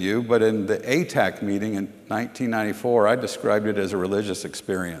venue, but in the ATAC meeting in 1994, I described it as a religious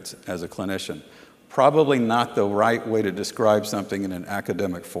experience as a clinician. Probably not the right way to describe something in an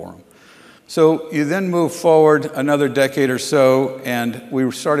academic forum. So you then move forward another decade or so, and we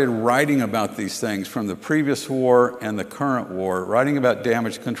started writing about these things from the previous war and the current war, writing about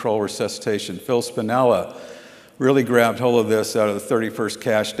damage control resuscitation. Phil Spinella really grabbed hold of this out of the 31st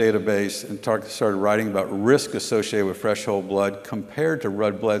Cache database and started writing about risk associated with fresh whole blood compared to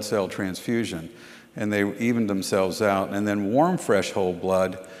red blood cell transfusion. And they evened themselves out. And then warm fresh whole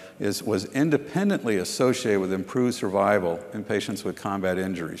blood was independently associated with improved survival in patients with combat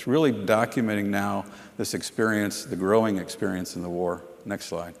injuries, really documenting now this experience, the growing experience in the war. Next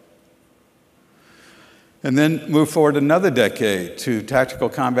slide. And then move forward another decade to tactical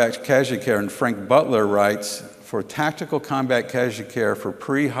combat casualty care, and Frank Butler writes, for tactical combat casualty care for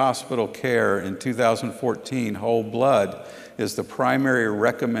pre-hospital care in 2014, whole blood is the primary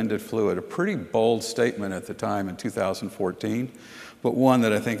recommended fluid. A pretty bold statement at the time in 2014, but one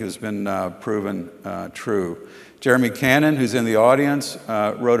that I think has been proven true. Jeremy Cannon, who's in the audience,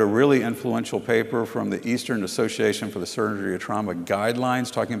 wrote a really influential paper from the Eastern Association for the Surgery of Trauma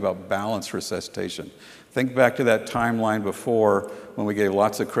Guidelines talking about balanced resuscitation. Think back to that timeline before when we gave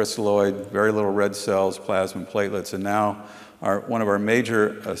lots of crystalloid, very little red cells, plasma platelets, and now one of our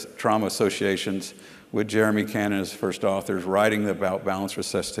major trauma associations with Jeremy Cannon as first authors writing about balanced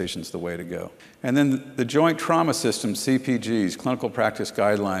resuscitation is the way to go. And then the Joint Trauma System, CPGs, Clinical Practice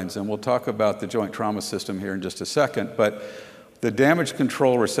Guidelines, and we'll talk about the Joint Trauma System here in just a second, but the damage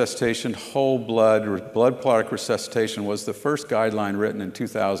control resuscitation, whole blood product resuscitation was the first guideline written in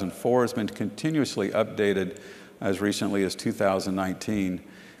 2004, has been continuously updated as recently as 2019,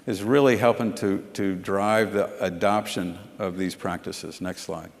 is really helping to drive the adoption of these practices. Next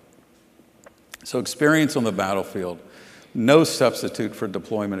slide. So experience on the battlefield, no substitute for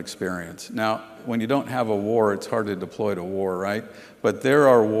deployment experience. Now, when you don't have a war, it's hard to deploy to war, right? But there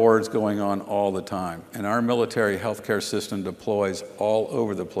are wars going on all the time, and our military healthcare system deploys all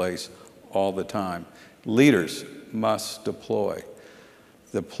over the place all the time. Leaders must deploy.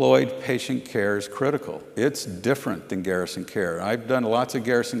 Deployed patient care is critical. It's different than garrison care. I've done lots of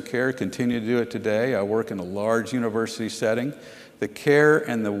garrison care, continue to do it today. I work in a large university setting. The care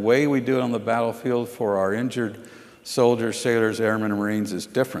and the way we do it on the battlefield for our injured soldiers, sailors, airmen, and Marines is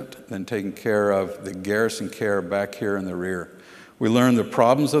different than taking care of the garrison care back here in the rear. We learn the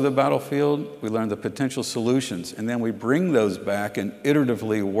problems of the battlefield, we learn the potential solutions, and then we bring those back and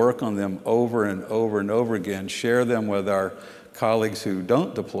iteratively work on them over and over and over again, share them with our colleagues who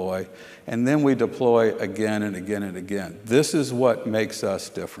don't deploy, and then we deploy again and again and again. This is what makes us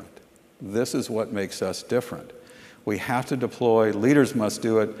different. This is what makes us different. We have to deploy, leaders must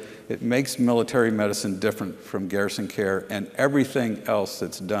do it. It makes military medicine different from garrison care and everything else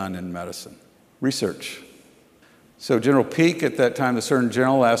that's done in medicine. Research. So General Peake, at that time, the Surgeon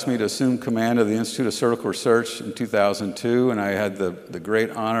General, asked me to assume command of the Institute of Surgical Research in 2002, and I had the great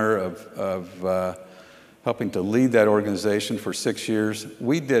honor of helping to lead that organization for 6 years.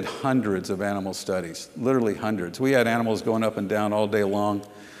 We did hundreds of animal studies, literally hundreds. We had animals going up and down all day long,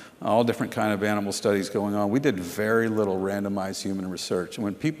 all different kind of animal studies going on. We did very little randomized human research. And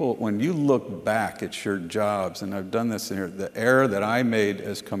when you look back at your jobs, and I've done this here, the error that I made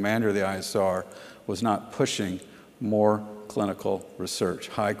as commander of the ISR was not pushing more clinical research,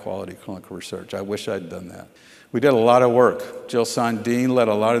 high quality clinical research. I wish I'd done that. We did a lot of work. Jill Sundin led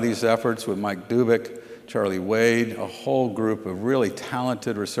a lot of these efforts with Mike Dubik, Charlie Wade, a whole group of really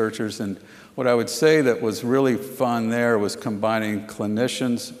talented researchers. And what I would say that was really fun there was combining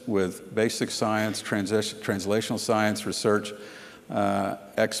clinicians with basic science, translational science, research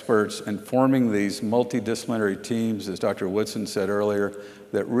experts, and forming these multidisciplinary teams, as Dr. Woodson said earlier,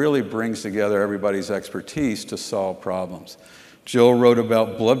 that really brings together everybody's expertise to solve problems. Jill wrote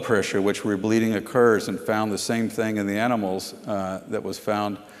about blood pressure, which where bleeding occurs, and found the same thing in the animals that was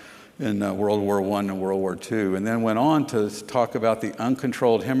found in World War I and World War II, and then went on to talk about the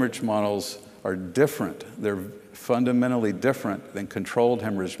uncontrolled hemorrhage models are different. They're fundamentally different than controlled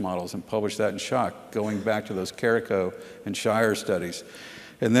hemorrhage models, and published that in Shock, going back to those Carrico and Shire studies.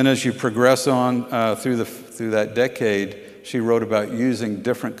 And then as you progress on through that decade, she wrote about using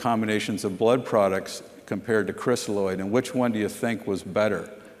different combinations of blood products compared to crystalloid, and which one do you think was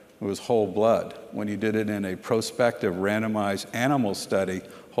better? It was whole blood. When you did it in a prospective randomized animal study,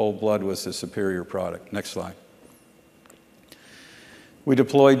 whole blood was the superior product. Next slide. We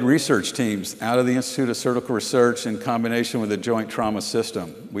deployed research teams out of the Institute of Surgical Research in combination with the Joint Trauma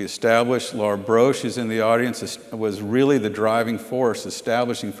System. We established, Laura Broche is in the audience, was really the driving force,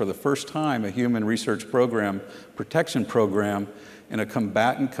 establishing for the first time a human research program, protection program, in a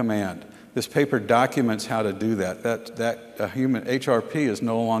combatant command. This paper documents how to do that. That human HRP is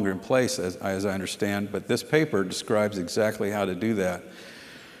no longer in place, as I understand, but this paper describes exactly how to do that.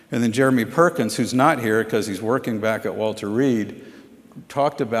 And then Jeremy Perkins, who's not here because he's working back at Walter Reed,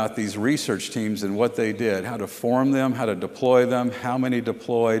 talked about these research teams and what they did, how to form them, how to deploy them, how many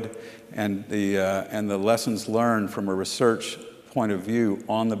deployed, and the lessons learned from a research point of view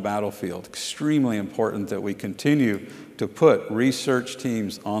on the battlefield. Extremely important that we continue to put research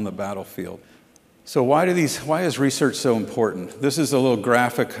teams on the battlefield. So why is research so important? This is a little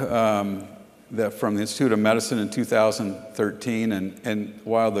graphic that from the Institute of Medicine in 2013, and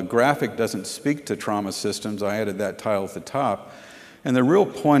while the graphic doesn't speak to trauma systems, I added that title at the top. And the real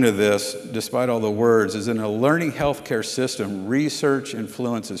point of this, despite all the words, is in a learning healthcare system, research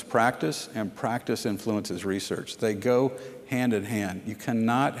influences practice and practice influences research. They go hand in hand. You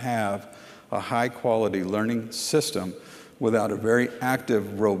cannot have a high-quality learning system without a very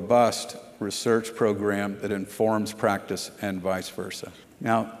active, robust research program that informs practice and vice versa.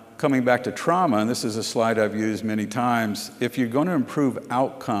 Now, coming back to trauma, and this is a slide I've used many times, if you're going to improve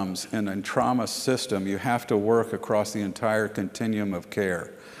outcomes in a trauma system, you have to work across the entire continuum of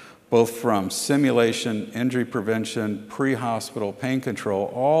care, both from simulation, injury prevention, pre-hospital pain control,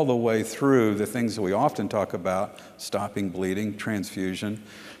 all the way through the things that we often talk about, stopping bleeding, transfusion,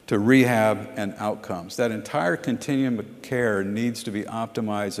 to rehab and outcomes. That entire continuum of care needs to be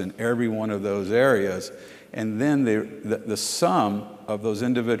optimized in every one of those areas, and then the sum of those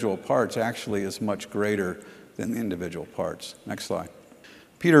individual parts actually is much greater than the individual parts. Next slide.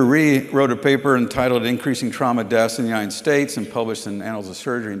 Peter Ree wrote a paper entitled Increasing Trauma Deaths in the United States and published in Annals of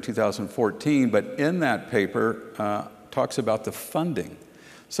Surgery in 2014, but in that paper talks about the funding.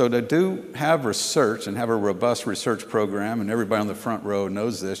 So to have research and have a robust research program, and everybody on the front row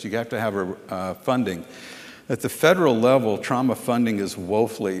knows this, you have to have funding. At the federal level, trauma funding is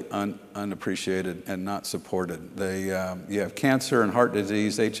woefully unappreciated and not supported. You have cancer and heart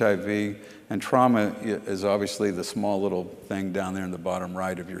disease, HIV, and trauma is obviously the small little thing down there in the bottom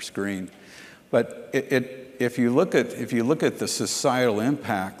right of your screen. But if you look at the societal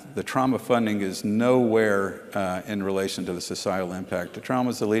impact, the trauma funding is nowhere in relation to the societal impact. The trauma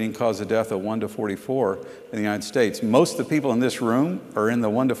is the leading cause of death of 1 to 44 in the United States. Most of the people in this room are in the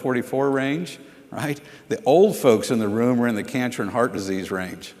 1 to 44 range. Right? The old folks in the room are in the cancer and heart disease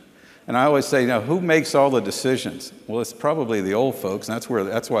range. And I always say, now, who makes all the decisions? Well, it's probably the old folks, and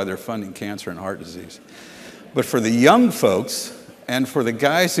that's why they're funding cancer and heart disease. But for the young folks and for the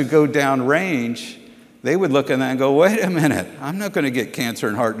guys who go down range, they would look at that and go, wait a minute, I'm not going to get cancer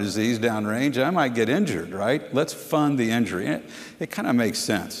and heart disease down range. I might get injured, right? Let's fund the injury. It kind of makes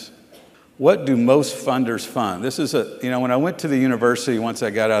sense. What do most funders fund? This is when I went to the university, once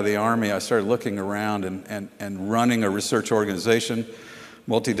I got out of the Army, I started looking around and running a research organization,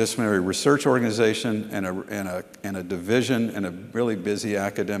 multidisciplinary research organization, and a division in a really busy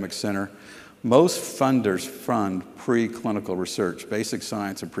academic center. Most funders fund preclinical research, basic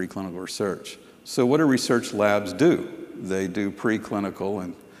science and preclinical research. So what do research labs do? They do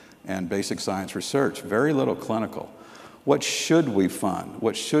preclinical and basic science research, very little clinical. What should we fund?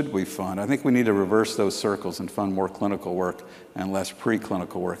 What should we fund? I think we need to reverse those circles and fund more clinical work and less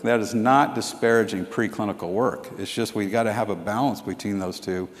preclinical work. That is not disparaging preclinical work. It's just we've got to have a balance between those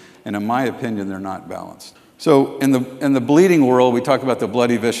two, and in my opinion, they're not balanced. So in the bleeding world, we talk about the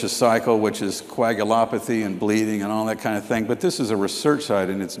bloody vicious cycle, which is coagulopathy and bleeding and all that kind of thing, but this is a research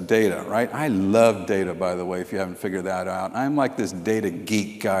side and it's data, right? I love data, by the way, if you haven't figured that out. I'm like this data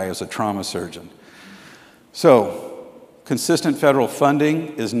geek guy as a trauma surgeon. So, consistent federal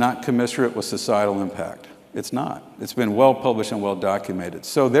funding is not commensurate with societal impact. It's not. It's been well published and well documented.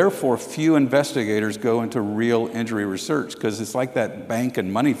 So therefore, few investigators go into real injury research because it's like that bank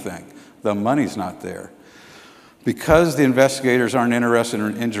and money thing. The money's not there. Because the investigators aren't interested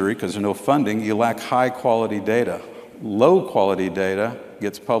in injury because there's no funding, you lack high quality data. Low quality data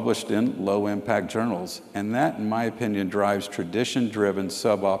gets published in low impact journals, and that, in my opinion, drives tradition-driven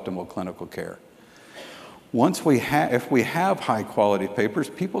suboptimal clinical care. If we have high quality papers,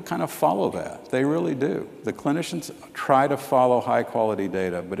 people kind of follow that. They really do. The clinicians try to follow high quality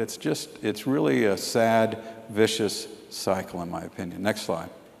data, but it's really a sad, vicious cycle, in my opinion. Next slide.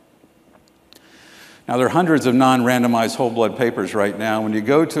 Now, there are hundreds of non-randomized whole blood papers right now. When you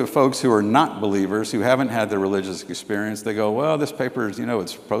go to folks who are not believers, who haven't had the religious experience, they go, well, this paper is,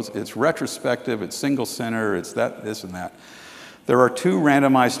 it's retrospective, it's single center, it's that, this and that. There are 2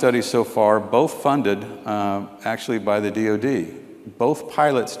 randomized studies so far, both funded actually by the DoD. Both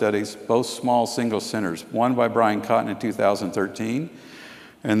pilot studies, both small single centers, one by Brian Cotton in 2013,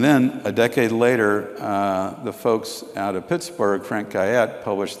 and then a decade later, the folks out of Pittsburgh, Frank Guyette,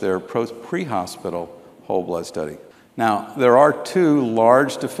 published their pre-hospital whole blood study. Now, there are 2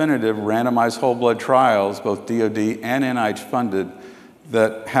 large definitive randomized whole blood trials, both DoD and NIH funded,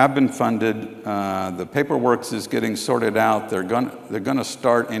 that have been funded. The paperwork is getting sorted out. They're going to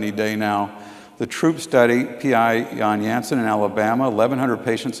start any day now. The TROOP study, PI Jan Janssen in Alabama, 1,100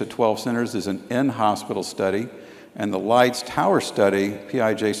 patients at 12 centers, is an in-hospital study. And the Lights Tower study,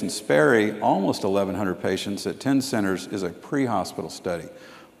 PI Jason Sperry, almost 1,100 patients at 10 centers, is a pre-hospital study.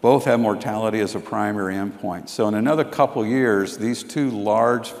 Both have mortality as a primary endpoint. So in another couple years, these 2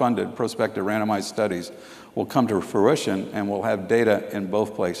 large funded prospective randomized studies will come to fruition, and we'll have data in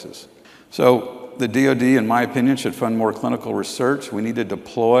both places. So the DoD, in my opinion, should fund more clinical research. We need to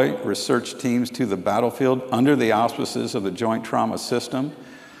deploy research teams to the battlefield under the auspices of the Joint Trauma System.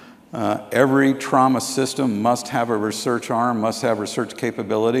 Every trauma system must have a research arm, must have research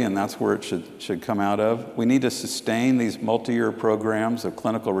capability, and that's where it should come out of. We need to sustain these multi-year programs of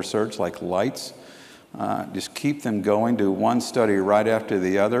clinical research like LIGHTS. Just keep them going, do one study right after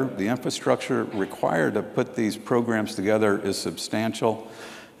the other. The infrastructure required to put these programs together is substantial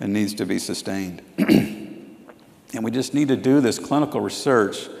and needs to be sustained. And we just need to do this clinical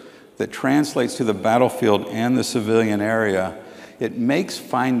research that translates to the battlefield and the civilian area. It makes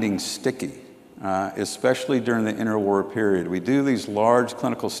findings sticky, especially during the interwar period. We do these large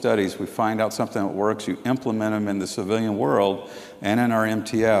clinical studies, we find out something that works, you implement them in the civilian world and in our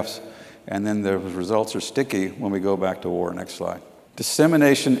MTFs, and then the results are sticky when we go back to war. Next slide.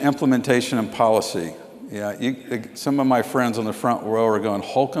 Dissemination, implementation, and policy. Yeah, some of my friends on the front row are going,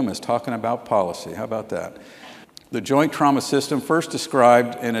 Holcomb is talking about policy. How about that? The Joint Trauma System, first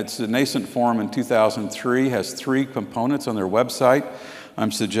described in its nascent form in 2003, has 3 components on their website.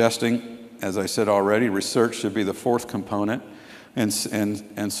 I'm suggesting, as I said already, research should be the 4th component, and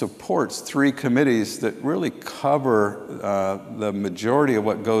supports 3 committees that really cover the majority of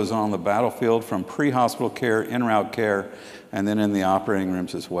what goes on the battlefield, from pre-hospital care, en-route care, and then in the operating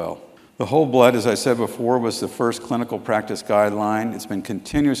rooms as well. The whole blood, as I said before, was the first clinical practice guideline. It's been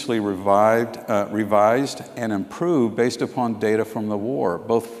continuously revised and improved based upon data from the war,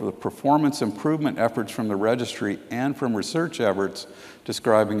 both for the performance improvement efforts from the registry and from research efforts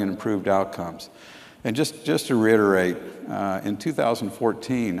describing improved outcomes. And just to reiterate, in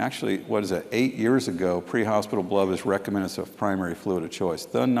 2014, actually, 8 years ago, pre-hospital blood was recommended as a primary fluid of choice,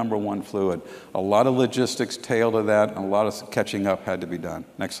 the #1 fluid. A lot of logistics tail to that, and a lot of catching up had to be done.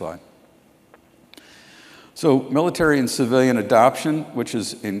 Next slide. So military and civilian adoption, which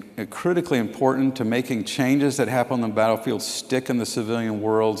is critically important to making changes that happen on the battlefield stick in the civilian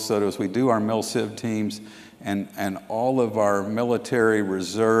world, so that as we do our MIL-CIV teams and all of our military,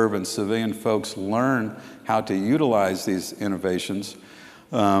 reserve, and civilian folks learn how to utilize these innovations,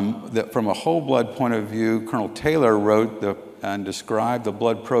 that from a whole blood point of view, Colonel Taylor wrote and described the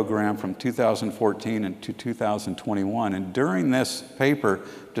blood program from 2014 to 2021. And during this paper,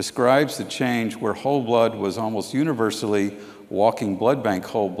 describes the change where whole blood was almost universally walking blood bank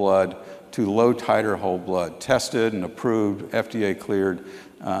whole blood to low titer whole blood, tested and approved, FDA cleared,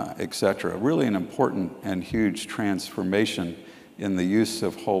 etc. Really an important and huge transformation in the use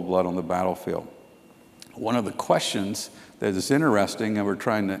of whole blood on the battlefield. One of the questions that is interesting,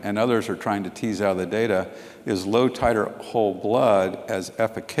 and others are trying to tease out of the data, is low titer whole blood as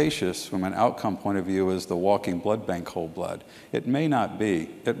efficacious from an outcome point of view as the walking blood bank whole blood? It may not be.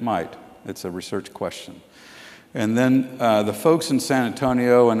 It might. It's a research question. And then the folks in San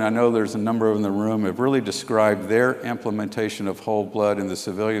Antonio, and I know there's a number of them in the room, have really described their implementation of whole blood in the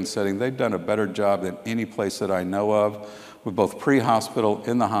civilian setting. They've done a better job than any place that I know of, with both pre-hospital,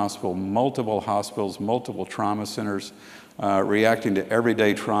 in the hospital, multiple hospitals, multiple trauma centers, reacting to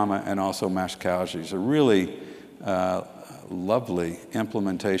everyday trauma and also mass casualties. A really lovely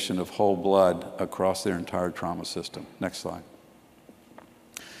implementation of whole blood across their entire trauma system. Next slide.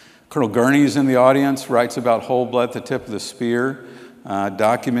 Colonel Gurney is in the audience, writes about whole blood at the tip of the spear,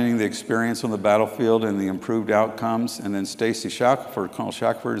 documenting the experience on the battlefield and the improved outcomes. And then Stacy Shackelford, Colonel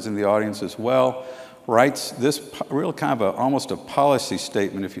Shackelford is in the audience as well, writes this real kind of almost a policy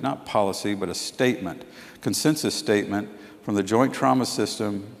statement, if you're not policy, but a statement, consensus statement from the Joint Trauma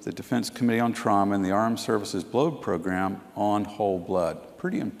System, the Defense Committee on Trauma, and the Armed Services Blood Program on whole blood.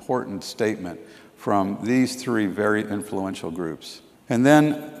 Pretty important statement from these 3 very influential groups. And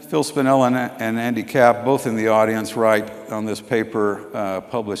then Phil Spinell and Andy Capp, both in the audience, write on this paper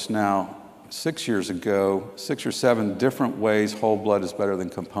published now 6 years ago, 6 or 7 different ways whole blood is better than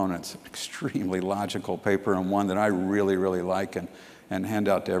components. Extremely logical paper, and one that I really, really like and hand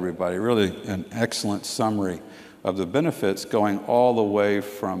out to everybody. Really an excellent summary of the benefits, going all the way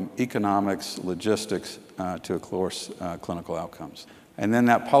from economics, logistics, to, of course, clinical outcomes. And then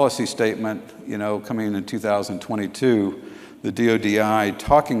that policy statement, coming in 2022, the DODI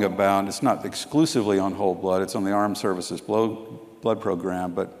talking about, it's not exclusively on whole blood, it's on the Armed Services blood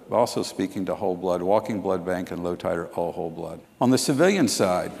program, but also speaking to whole blood, walking blood bank, and low titer all whole blood. On the civilian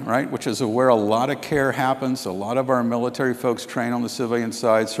side, right, which is where a lot of care happens, a lot of our military folks train on the civilian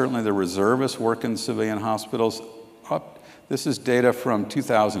side, certainly the reservists work in civilian hospitals. This is data from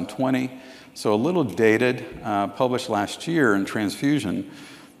 2020, so a little dated, published last year in transfusion,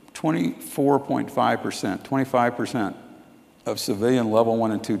 24.5%, 25%. of civilian level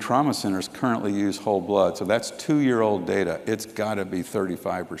 1 and 2 trauma centers currently use whole blood. So that's 2-year-old data. It's got to be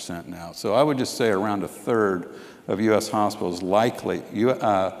 35% now. So I would just say around a third of U.S. hospitals, likely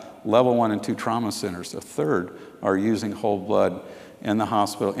level 1 and 2 trauma centers, a third are using whole blood in the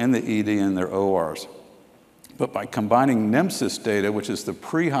hospital, in the ED, in their ORs. But by combining NMSIS data, which is the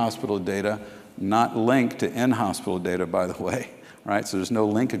pre-hospital data, not linked to in-hospital data, by the way, right? So there's no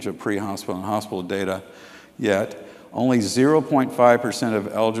linkage of pre-hospital and hospital data yet. Only 0.5%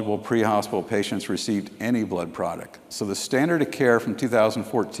 of eligible pre-hospital patients received any blood product. So the standard of care from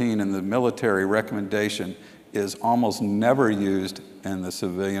 2014 in the military recommendation is almost never used in the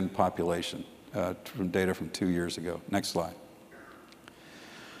civilian population, from data from 2 years ago. Next slide.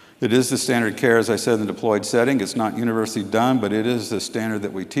 It is the standard of care, as I said, in the deployed setting. It's not universally done, but it is the standard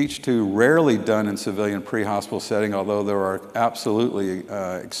that we teach to, rarely done in civilian pre-hospital setting, although there are absolutely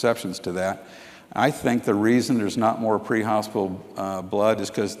exceptions to that. I think the reason there's not more pre-hospital blood is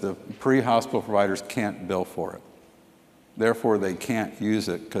because the pre-hospital providers can't bill for it. Therefore, they can't use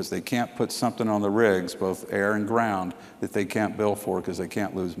it because they can't put something on the rigs, both air and ground, that they can't bill for because they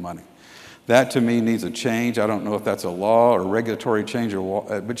can't lose money. That, to me, needs a change. I don't know if that's a law or regulatory change,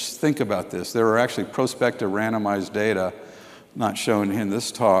 but just think about this. There are actually prospective randomized data, not shown in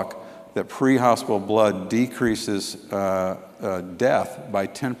this talk, that pre-hospital blood decreases death by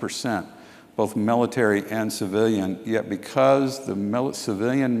 10%, both military and civilian, yet because the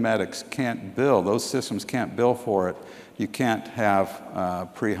civilian medics can't bill, those systems can't bill for it, you can't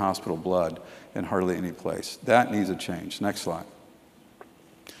have pre-hospital blood in hardly any place. That needs a change. Next slide.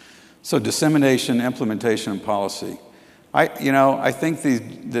 So dissemination, implementation, and policy. I think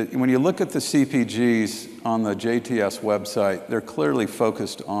when you look at the CPGs on the JTS website, they're clearly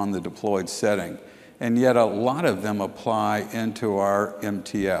focused on the deployed setting, and yet a lot of them apply into our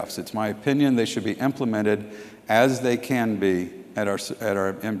MTFs. It's my opinion they should be implemented as they can be at our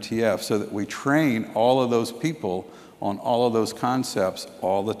MTF so that we train all of those people on all of those concepts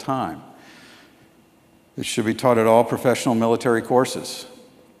all the time. It should be taught at all professional military courses.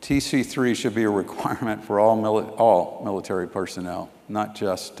 TC3 should be a requirement for all military personnel, not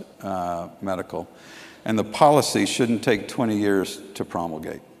just medical. And the policy shouldn't take 20 years to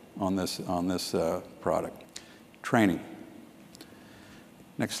promulgate on this product. Training.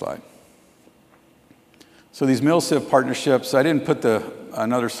 Next slide. So these MIL-CIV partnerships, I didn't put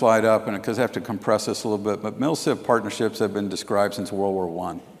another slide up because I have to compress this a little bit, but MIL-CIV partnerships have been described since World War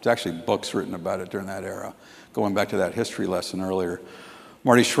I. There's actually books written about it during that era, going back to that history lesson earlier.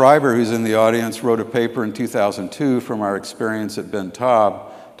 Marty Schreiber, who's in the audience, wrote a paper in 2002 from our experience at Ben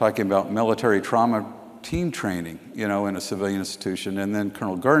Taub, talking about military trauma team training, in a civilian institution. And then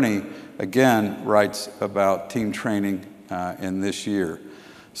Colonel Gurney, again, writes about team training in this year.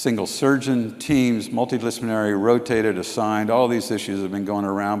 Single surgeon teams, multidisciplinary, rotated, assigned, all these issues have been going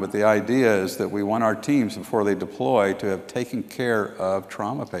around, but the idea is that we want our teams, before they deploy, to have taken care of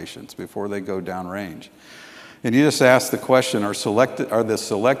trauma patients before they go downrange. And you just ask the question, are the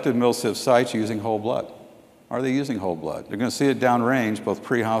selected MIL-CIV sites using whole blood? Are they using whole blood? They're going to see it downrange, both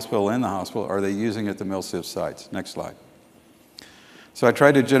pre-hospital and the hospital. Are they using it at the MIL-CIV sites? Next slide. So I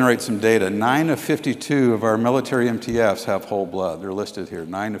tried to generate some data. 9 of 52 of our military MTFs have whole blood. They're listed here,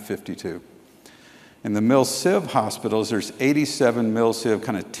 9 of 52. In the MIL-CIV hospitals, there's 87 MIL-CIV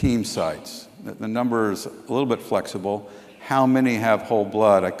kind of team sites. The number is a little bit flexible. How many have whole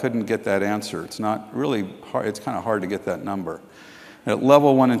blood? I couldn't get that answer. It's not really hard, it's kind of hard to get that number. At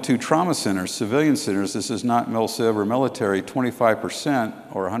level 1 and 2 trauma centers, civilian centers, this is not MIL-CIV or military,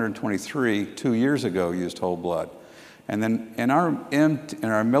 25% or 123 2 years ago used whole blood. And then in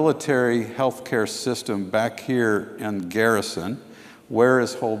our military healthcare system back here in Garrison, where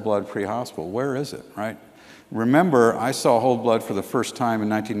is whole blood pre-hospital? Where is it, right? Remember, I saw whole blood for the first time in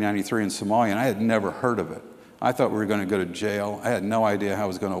 1993 in Somalia, and I had never heard of it. I thought we were going to go to jail. I had no idea how it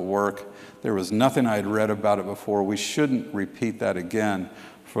was going to work. There was nothing I had read about it before. We shouldn't repeat that again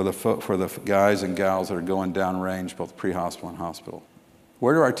for the guys and gals that are going downrange, both pre-hospital and hospital.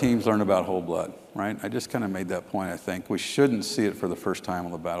 Where do our teams learn about whole blood, right? I just kind of made that point, I think. We shouldn't see it for the first time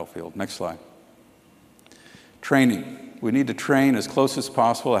on the battlefield. Next slide. Training. We need to train as close as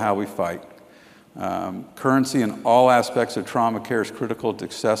possible to how we fight. Currency in all aspects of trauma care is critical to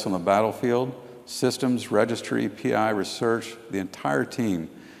success on the battlefield. Systems, registry, PI, research, the entire team,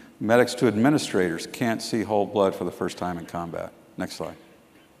 medics to administrators, can't see whole blood for the first time in combat. Next slide.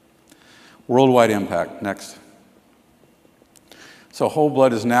 Worldwide impact. Next. So whole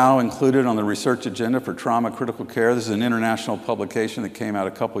blood is now included on the research agenda for trauma critical care. This is an international publication that came out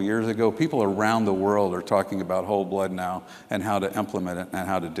a couple years ago. People around the world are talking about whole blood now and how to implement it and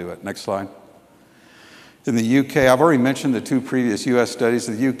how to do it. Next slide. In the UK, I've already mentioned the 2 previous US studies.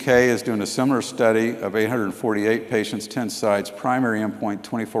 The UK is doing a similar study of 848 patients, 10 sites, primary endpoint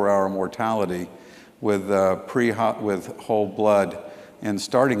 24-hour mortality with whole blood, and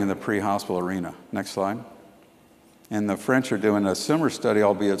starting in the pre-hospital arena. Next slide. And the French are doing a similar study,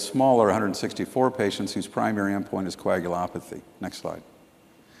 albeit smaller, 164 patients whose primary endpoint is coagulopathy. Next slide.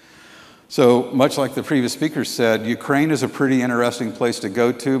 So much like the previous speaker said, Ukraine is a pretty interesting place to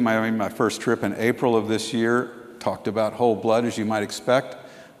go to. My first trip in April of this year talked about whole blood, as you might expect,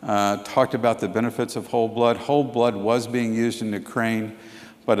 talked about the benefits of whole blood. Whole blood was being used in Ukraine,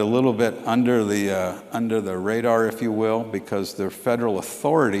 but a little bit under the radar, if you will, because the federal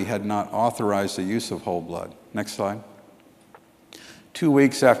authority had not authorized the use of whole blood. Next slide. 2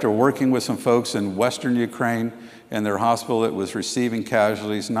 weeks after working with some folks in Western Ukraine in their hospital that was receiving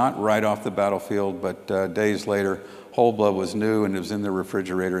casualties, not right off the battlefield, but days later, whole blood was new and it was in the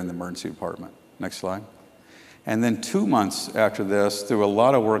refrigerator in the emergency department. Next slide. And then 2 months after this, through a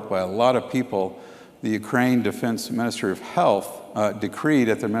lot of work by a lot of people, the Ukraine Defense Ministry of Health decreed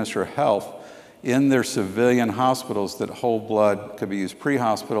at the Ministry of Health in their civilian hospitals that whole blood could be used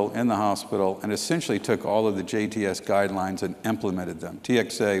pre-hospital, in the hospital, and essentially took all of the JTS guidelines and implemented them.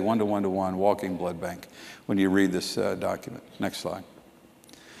 TXA, 1-to-1-to-1, walking blood bank, when you read this document. Next slide.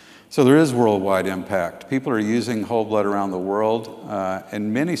 So there is worldwide impact. People are using whole blood around the world.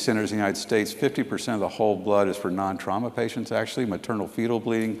 In many centers in the United States, 50% of the whole blood is for non-trauma patients, actually, maternal fetal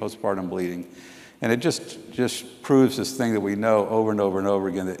bleeding, postpartum bleeding. And it just proves this thing that we know over and over and over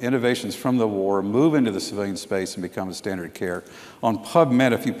again, that innovations from the war move into the civilian space and become a standard of care. On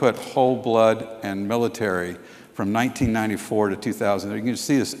PubMed, if you put whole blood and military from 1994 to 2000, you can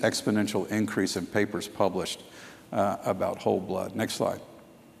see this exponential increase in papers published about whole blood. Next slide.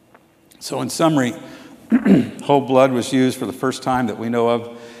 So in summary, whole blood was used for the first time that we know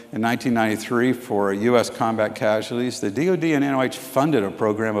of in 1993 for U.S. combat casualties. The DoD and NIH funded a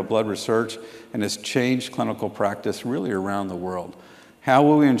program of blood research and has changed clinical practice really around the world. How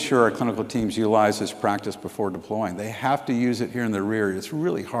will we ensure our clinical teams utilize this practice before deploying? They have to use it here in the rear. It's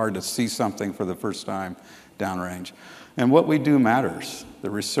really hard to see something for the first time downrange. And what we do matters. The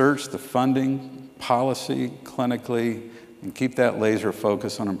research, the funding, policy, clinically, and keep that laser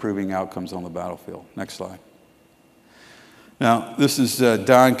focus on improving outcomes on the battlefield. Next slide. Now, this is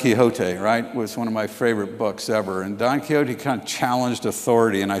Don Quixote, right? It was one of my favorite books ever. And Don Quixote kind of challenged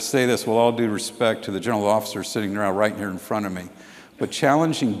authority. And I say this with all due respect to the general officer sitting around right here in front of me. But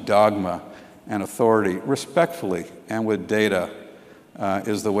challenging dogma and authority respectfully and with data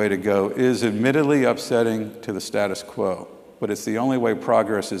is the way to go. It is admittedly upsetting to the status quo, but it's the only way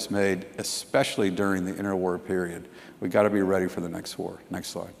progress is made, especially during the interwar period. We've got to be ready for the next war. Next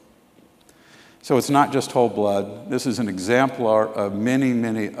slide. So it's not just whole blood. This is an exemplar of many,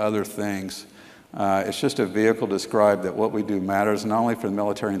 many other things. It's just a vehicle to describe that what we do matters, not only for the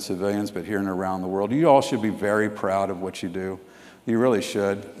military and civilians, but here and around the world. You all should be very proud of what you do. You really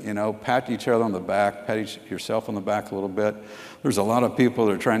should. You know, pat each other on the back, pat yourself on the back a little bit. There's a lot of people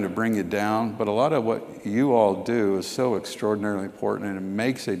that are trying to bring you down, but a lot of what you all do is so extraordinarily important, and it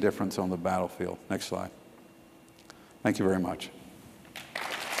makes a difference on the battlefield. Next slide. Thank you very much.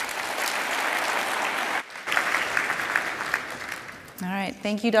 All right,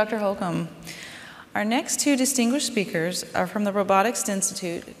 thank you, Dr. Holcomb. Our next 2 distinguished speakers are from the Robotics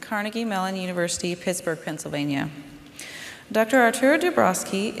Institute, Carnegie Mellon University, Pittsburgh, Pennsylvania. Dr. Arturo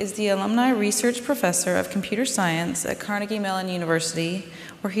Dabrowski is the Alumni Research Professor of Computer Science at Carnegie Mellon University,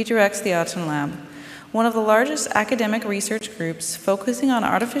 where he directs the Autumn Lab, one of the largest academic research groups focusing on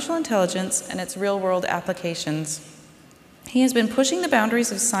artificial intelligence and its real-world applications. He has been pushing the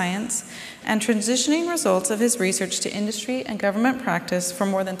boundaries of science and transitioning results of his research to industry and government practice for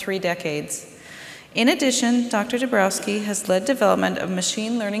more than 3 decades. In addition, Dr. Dabrowski has led development of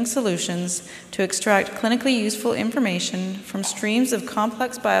machine learning solutions to extract clinically useful information from streams of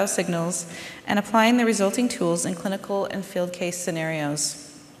complex biosignals and applying the resulting tools in clinical and field case scenarios.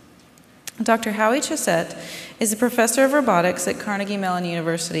 Dr. Howie Chesette is a professor of robotics at Carnegie Mellon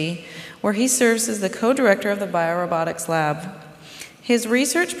University, where he serves as the co-director of the Biorobotics Lab. His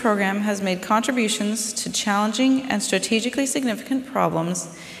research program has made contributions to challenging and strategically significant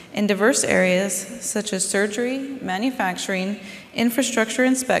problems in diverse areas such as surgery, manufacturing, infrastructure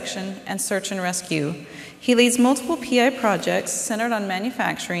inspection, and search and rescue. He leads multiple PI projects centered on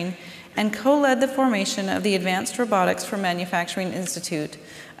manufacturing and co-led the formation of the Advanced Robotics for Manufacturing Institute,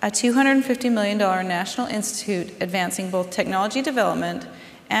 a $250 million national institute advancing both technology development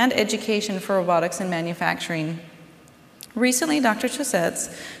and education for robotics and manufacturing. Recently, Dr.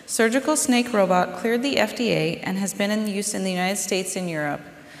 Chesette's surgical snake robot cleared the FDA and has been in use in the United States and Europe.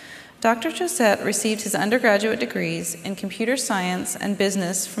 Dr. Chaussette received his undergraduate degrees in computer science and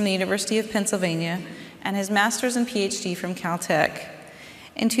business from the University of Pennsylvania and his master's and PhD from Caltech.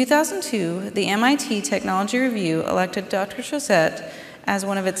 In 2002, the MIT Technology Review elected Dr. Chaussette as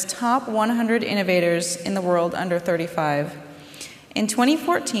one of its top 100 innovators in the world under 35. In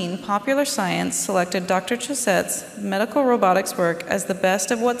 2014, Popular Science selected Dr. Chaussette's medical robotics work as the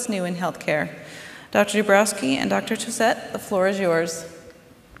best of what's new in healthcare. Dr. Dubrowski and Dr. Chaussette, the floor is yours.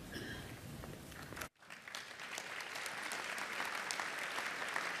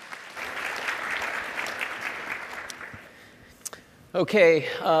 Okay,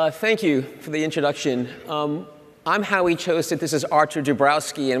 thank you for the introduction. I'm Howie Chaussette, this is Artur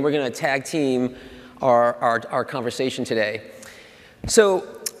Dubrowski, and we're going to tag team our conversation today.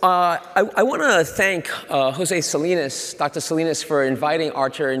 So I want to thank Jose Salinas, Dr. Salinas, for inviting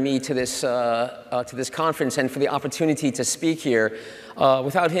Artur and me to this conference and for the opportunity to speak here.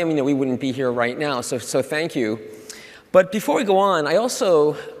 Without him, we wouldn't be here right now, so thank you. But before we go on, I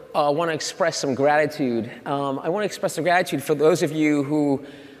also want to express some gratitude. I want to express some gratitude for those of you who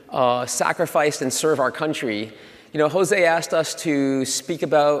sacrificed and serve our country. Jose asked us to speak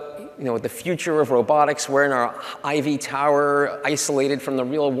about, the future of robotics. We're in our IV tower, isolated from the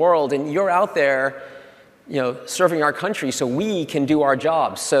real world, and you're out there, serving our country so we can do our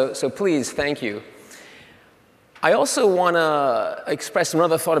jobs. So please, thank you. I also want to express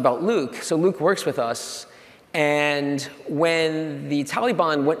another thought about Luke. So Luke works with us. And when the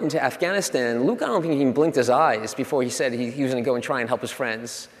Taliban went into Afghanistan, Luke, I don't think he even blinked his eyes before he said he was going to go and try and help his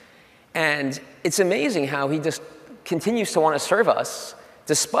friends. And it's amazing how he just continues to want to serve us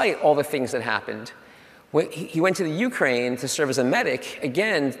despite all the things that happened. He went to the Ukraine to serve as a medic,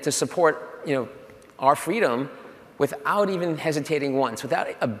 again, to support our freedom without even hesitating once, without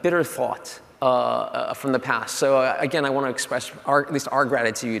a bitter thought from the past. So again, I want to express at least our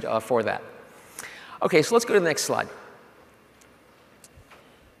gratitude for that. Okay, so let's go to the next slide.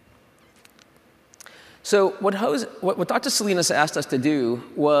 So what Dr. Salinas asked us to do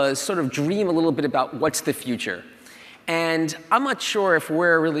was sort of dream a little bit about what's the future. And I'm not sure if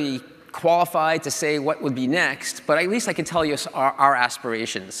we're really qualified to say what would be next, but at least I can tell you our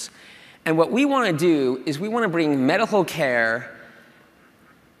aspirations. And what we want to do is we want to bring medical care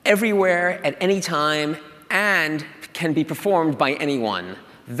everywhere at any time and can be performed by anyone.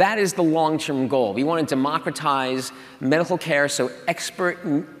 That is the long-term goal. We want to democratize medical care so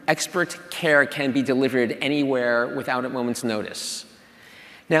expert care can be delivered anywhere without a moment's notice.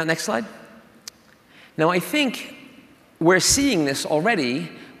 Now, next slide. Now, I think we're seeing this already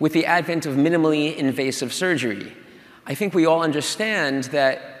with the advent of minimally invasive surgery. I think we all understand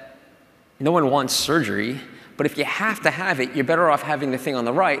that no one wants surgery, but if you have to have it, you're better off having the thing on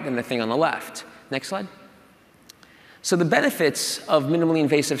the right than the thing on the left. Next slide. So the benefits of minimally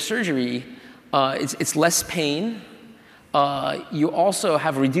invasive surgery, it's less pain. You also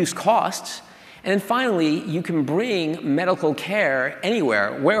have reduced costs. And then finally, you can bring medical care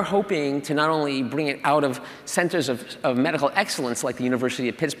anywhere. We're hoping to not only bring it out of centers of medical excellence like the University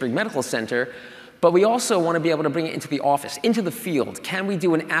of Pittsburgh Medical Center, but we also want to be able to bring it into the office, into the field. Can we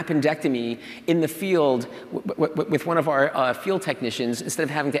do an appendectomy in the field with one of our field technicians instead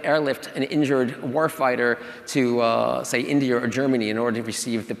of having to airlift an injured warfighter to, say, India or Germany in order to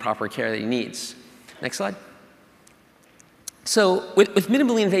receive the proper care that he needs? Next slide. So with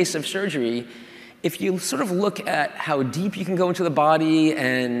minimally invasive surgery, if you sort of look at how deep you can go into the body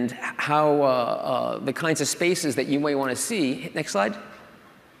and how the kinds of spaces that you may want to see, next slide.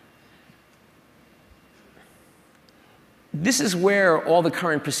 This is where all the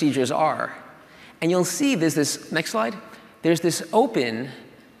current procedures are. And you'll see there's this, next slide, there's this open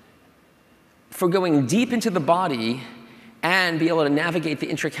for going deep into the body and be able to navigate the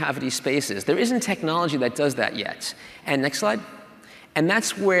intracavity spaces. There isn't technology that does that yet. And next slide. And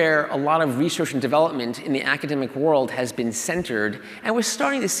that's where a lot of research and development in the academic world has been centered. And we're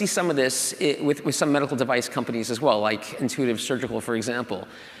starting to see some of this with some medical device companies as well, like Intuitive Surgical, for example.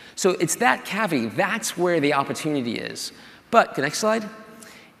 So it's that cavity, that's where the opportunity is. But, the next slide.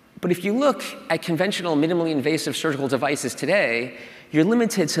 But if you look at conventional minimally invasive surgical devices today, you're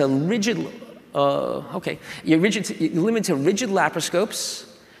limited to rigid, you're limited to rigid laparoscopes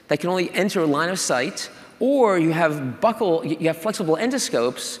that can only enter a line of sight, or you have flexible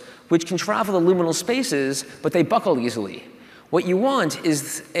endoscopes which can travel the luminal spaces, but they buckle easily. What you want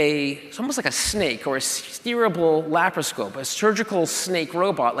is it's almost like a snake or a steerable laparoscope, a surgical snake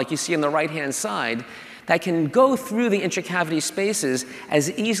robot like you see on the right-hand side that can go through the intracavity spaces as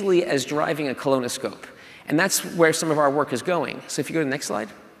easily as driving a colonoscope. And that's where some of our work is going. So if you go to the next slide.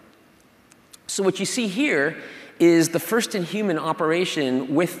 So what you see here is the first-in-human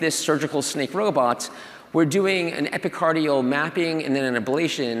operation with this surgical snake robot. We're doing an epicardial mapping and then an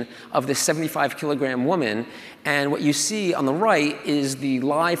ablation of this 75-kilogram woman. And what you see on the right is the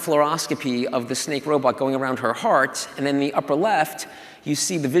live fluoroscopy of the snake robot going around her heart. And then in the upper left, you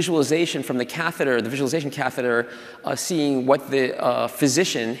see the visualization from the catheter, the visualization catheter, seeing what the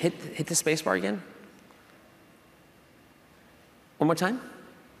physician, hit the space bar again. One more time.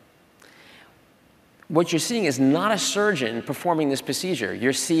 What you're seeing is not a surgeon performing this procedure.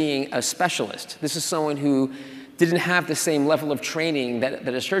 You're seeing a specialist. This is someone who didn't have the same level of training that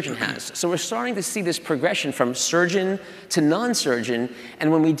a surgeon has. So we're starting to see this progression from surgeon to non-surgeon. And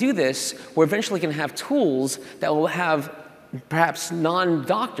when we do this, we're eventually going to have tools that will have perhaps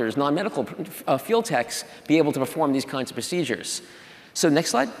non-doctors, non-medical field techs be able to perform these kinds of procedures. So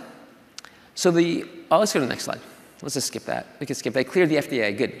next slide. So let's go to the next slide. Let's just skip that. We can skip that. Cleared the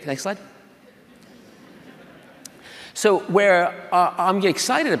FDA. Good. Next slide. So where I'm getting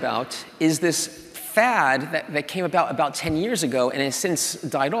excited about is this fad that came about 10 years ago and has since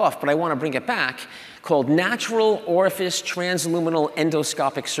died off, but I want to bring it back, called natural orifice transluminal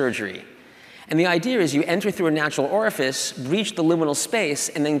endoscopic surgery. And the idea is you enter through a natural orifice, breach the luminal space,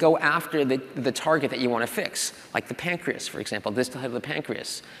 and then go after the target that you want to fix, like the pancreas, for example, this type of the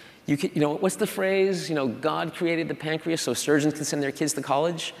pancreas. What's the phrase? God created the pancreas so surgeons can send their kids to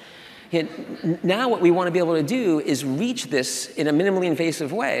college. Now what we want to be able to do is reach this in a minimally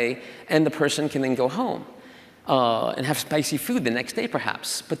invasive way, and the person can then go home and have spicy food the next day,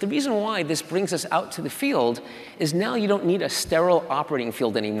 perhaps. But the reason why this brings us out to the field is now you don't need a sterile operating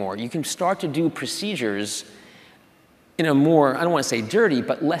field anymore. You can start to do procedures in a more, I don't want to say dirty,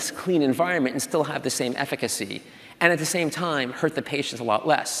 but less clean environment and still have the same efficacy, and at the same time hurt the patients a lot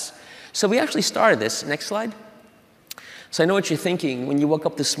less. So we actually started this. Next slide. So I know what you're thinking. When you woke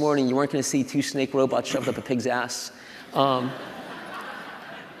up this morning, you weren't going to see 2 snake robots shoved up a pig's ass. I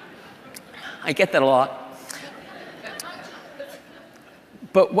get that a lot.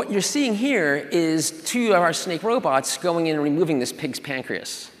 But what you're seeing here is 2 of our snake robots going in and removing this pig's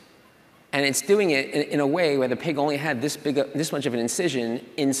pancreas. And it's doing it in a way where the pig only had this much of an incision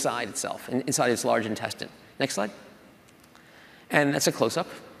inside itself, inside its large intestine. Next slide. And that's a close-up.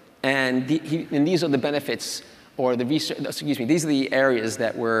 And these are the benefits, or the research, excuse me, these are the areas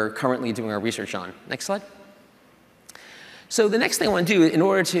that we're currently doing our research on. Next slide. So the next thing I want to do in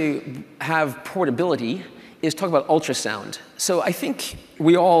order to have portability is talk about ultrasound. So I think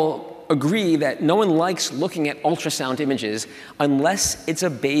we all agree that no one likes looking at ultrasound images unless it's a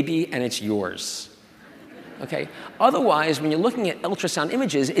baby and it's yours. Okay? Otherwise, when you're looking at ultrasound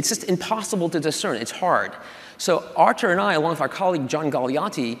images, it's just impossible to discern. It's hard. So Arthur and I, along with our colleague John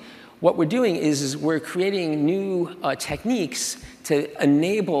Gagliotti, what we're doing is we're creating new techniques to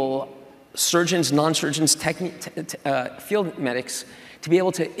enable surgeons, non-surgeons, field medics to be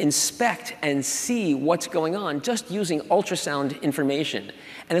able to inspect and see what's going on just using ultrasound information.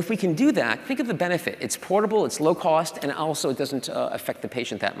 And if we can do that, think of the benefit. It's portable, it's low cost, and also it doesn't affect the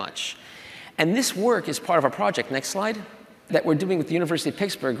patient that much. And this work is part of our project, next slide, that we're doing with the University of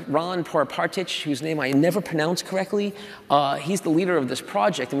Pittsburgh. Ron Porapartic, whose name I never pronounced correctly, he's the leader of this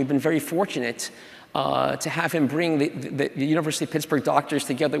project, and we've been very fortunate to have him bring the University of Pittsburgh doctors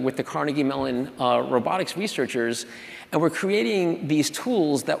together with the Carnegie Mellon robotics researchers. And we're creating these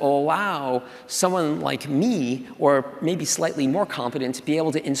tools that will allow someone like me, or maybe slightly more competent, to be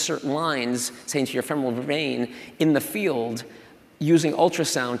able to insert lines, say into your femoral vein, in the field using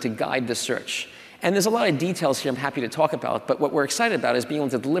ultrasound to guide the search. And there's a lot of details here I'm happy to talk about, but what we're excited about is being able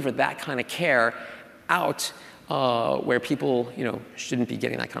to deliver that kind of care out where people shouldn't be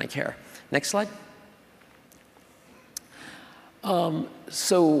getting that kind of care. Next slide.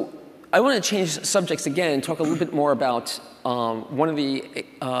 So I want to change subjects again and talk a little bit more about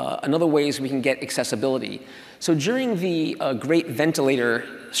another ways we can get accessibility. So during the great ventilator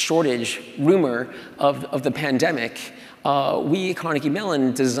shortage rumor of the pandemic, we at Carnegie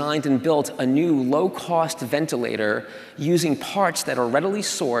Mellon designed and built a new low-cost ventilator using parts that are readily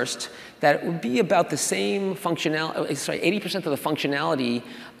sourced that would be about the same functionality, 80% of the functionality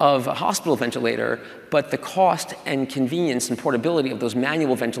of a hospital ventilator, but the cost and convenience and portability of those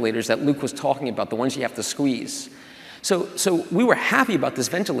manual ventilators that Luke was talking about, the ones you have to squeeze. So we were happy about this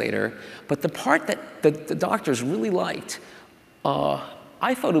ventilator, but the part that the doctors really liked,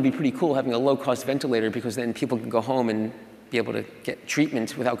 I thought it would be pretty cool having a low-cost ventilator because then people can go home and be able to get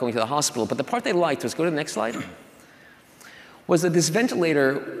treatment without going to the hospital. But the part they liked was, go to the next slide, was that this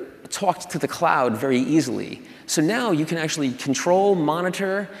ventilator talked to the cloud very easily. So now you can actually control,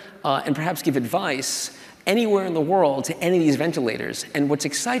 monitor, and perhaps give advice anywhere in the world to any of these ventilators. And what's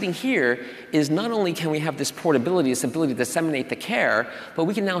exciting here is not only can we have this portability, this ability to disseminate the care, but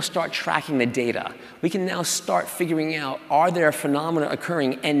we can now start tracking the data. We can now start figuring out, are there phenomena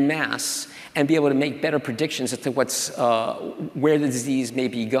occurring en masse, and be able to make better predictions as to where the disease may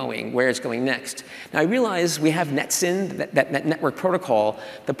be going, where it's going next. Now, I realize we have NetSyn, that network protocol.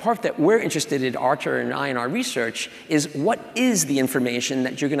 The part that we're interested in, Arthur and I, in our research, is what is the information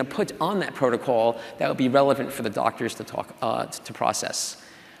that you're going to put on that protocol that will be relevant for the doctors to to process.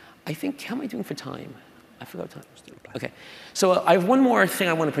 I think, how am I doing for time? I forgot time. OK. So I have one more thing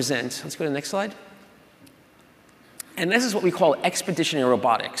I want to present. Let's go to the next slide. And this is what we call expeditionary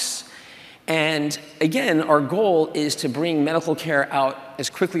robotics. And again, our goal is to bring medical care out as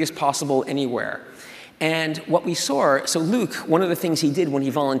quickly as possible anywhere. And what we saw, so Luke, one of the things he did when he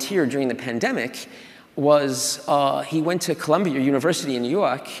volunteered during the pandemic was he went to Columbia University in New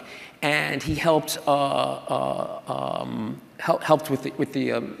York, and he helped with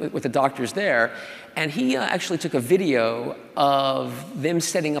the doctors there. And he actually took a video of them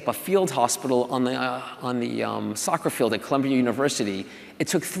setting up a field hospital on the soccer field at Columbia University. It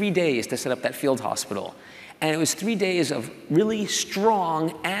took 3 days to set up that field hospital. And it was 3 days of really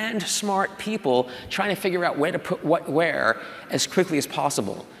strong and smart people trying to figure out where to put what where as quickly as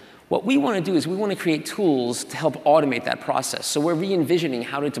possible. What we want to do is we want to create tools to help automate that process. So we're re-envisioning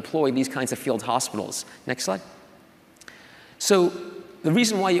how to deploy these kinds of field hospitals. Next slide. So the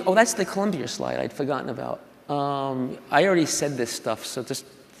reason why oh, that's the Columbia slide I'd forgotten about. I already said this stuff, so just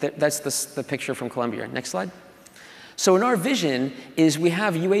that's the picture from Columbia. Next slide. So in our vision is we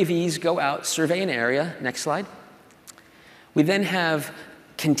have UAVs go out, survey an area. Next slide. We then have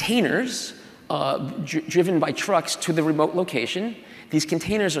containers driven by trucks to the remote location. These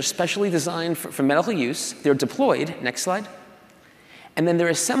containers are specially designed for medical use. They're deployed. Next slide. And then they're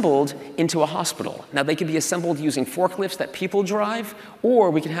assembled into a hospital. Now, they can be assembled using forklifts that people drive, or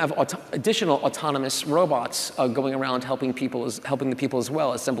we can have additional autonomous robots going around helping the people as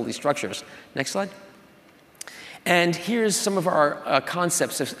well assemble these structures. Next slide. And here's some of our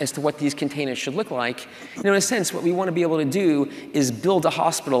concepts as to what these containers should look like. In a sense, what we want to be able to do is build a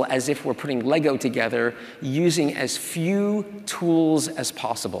hospital as if we're putting Lego together, using as few tools as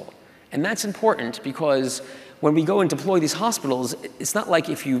possible. And that's important because when we go and deploy these hospitals, it's not like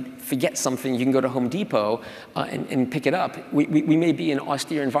if you forget something, you can go to Home Depot and pick it up. We may be in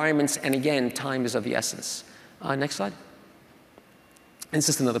austere environments, and again, time is of the essence. Next slide. And it's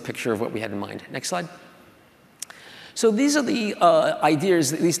just another picture of what we had in mind. Next slide. So these are the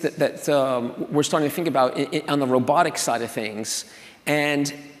ideas, at least that we're starting to think about on the robotic side of things.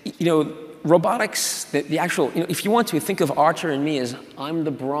 And robotics, the actual, if you want to think of Arthur and me as I'm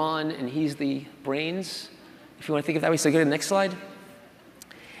the brawn and he's the brains, if you want to think of it that way, so go to the next slide.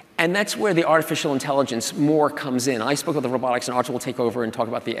 And that's where the artificial intelligence more comes in. I spoke of the robotics, and Arthur will take over and talk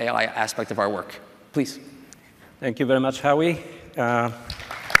about the AI aspect of our work. Please. Thank you very much, Howie.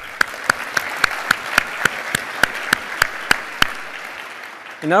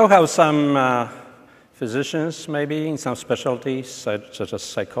 You know how some physicians, maybe in some specialties, such as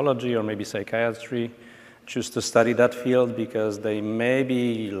psychology or maybe psychiatry, choose to study that field because they may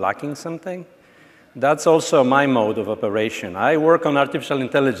be lacking something? That's also my mode of operation. I work on artificial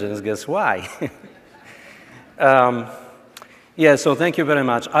intelligence. Guess why? Yeah, so thank you very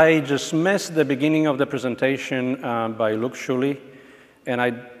much. I just missed the beginning of the presentation by Luke Shuley, and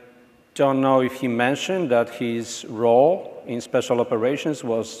I don't know if he mentioned that his role in special operations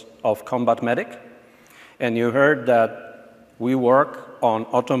was of combat medic. And you heard that we work on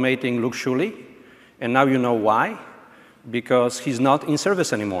automating Luke Shuley, and now you know why. Because he's not in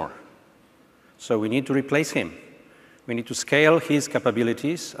service anymore. So we need to replace him. We need to scale his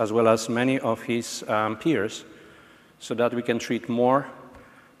capabilities, as well as many of his peers, so that we can treat more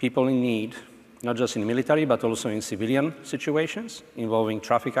people in need, not just in military, but also in civilian situations involving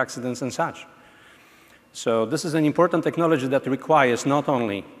traffic accidents and such. So this is an important technology that requires not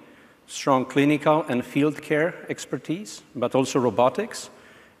only strong clinical and field care expertise, but also robotics,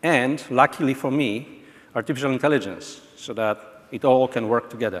 and luckily for me, artificial intelligence, so that it all can work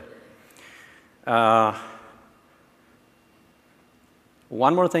together.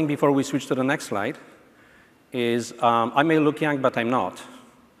 One more thing before we switch to the next slide is I may look young, but I'm not.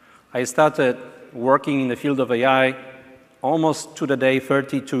 I started working in the field of AI almost to the day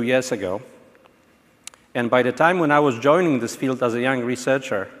 32 years ago. And by the time when I was joining this field as a young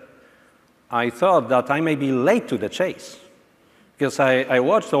researcher, I thought that I may be late to the chase. Because I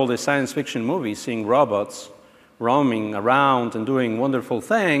watched all the science fiction movies, seeing robots roaming around and doing wonderful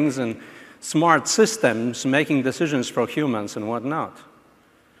things, and smart systems making decisions for humans and whatnot.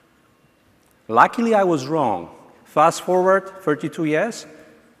 Luckily, I was wrong. Fast forward 32 years,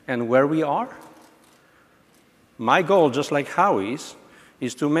 and where we are? My goal, just like Howie's,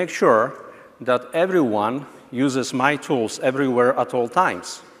 is to make sure that everyone uses my tools everywhere at all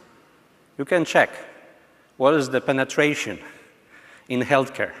times. You can check what is the penetration in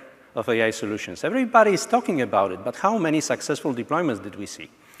healthcare of AI solutions. Everybody is talking about it, but how many successful deployments did we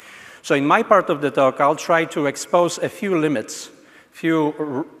see? So in my part of the talk, I'll try to expose a few limits,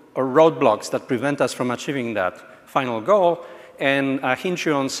 few roadblocks that prevent us from achieving that final goal, and hint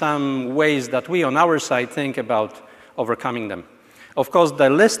you on some ways that we on our side think about overcoming them. Of course, the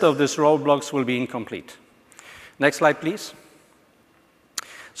list of these roadblocks will be incomplete. Next slide, please.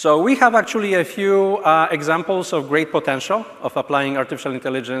 So we have actually a few examples of great potential of applying artificial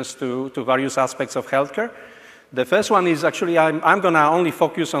intelligence to various aspects of healthcare. The first one is actually, I'm going to only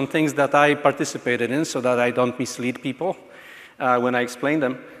focus on things that I participated in so that I don't mislead people when I explain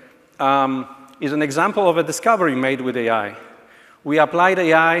them. Is an example of a discovery made with AI. We applied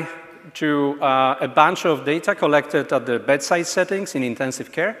AI to a bunch of data collected at the bedside settings in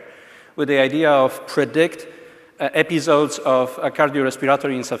intensive care with the idea of predict episodes of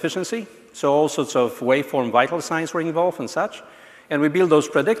cardiorespiratory insufficiency. So all sorts of waveform vital signs were involved and such. And we built those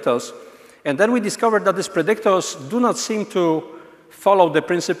predictors. And then we discovered that these predictors do not seem to follow the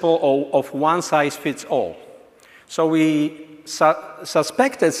principle of one size fits all. So we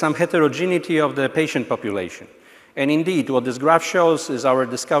suspected some heterogeneity of the patient population. And indeed, what this graph shows is our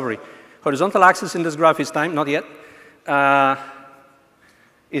discovery. Horizontal axis in this graph is time, not yet,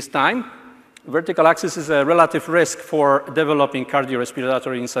 is time. Vertical axis is a relative risk for developing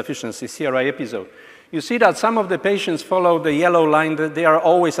cardiorespiratory insufficiency, CRI episode. You see that some of the patients follow the yellow line, that they are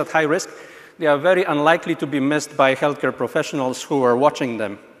always at high risk. They are very unlikely to be missed by healthcare professionals who are watching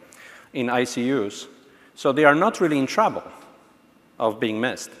them in ICUs. So they are not really in trouble of being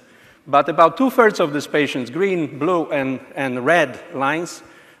missed. But about 2/3 of these patients, green, blue, and red lines,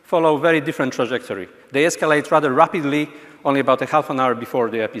 follow very different trajectory. They escalate rather rapidly, only about a half an hour before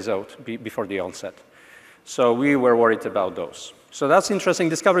the episode, before the onset. So we were worried about those. So that's interesting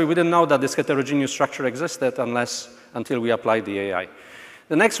discovery. We didn't know that this heterogeneous structure existed until we applied the AI.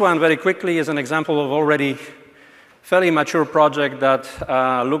 The next one, very quickly, is an example of already fairly mature project that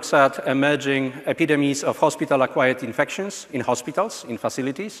looks at emerging epidemics of hospital-acquired infections in hospitals, in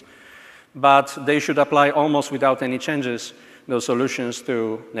facilities. But they should apply almost without any changes those solutions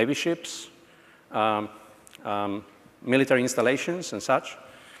to Navy ships, military installations, and such.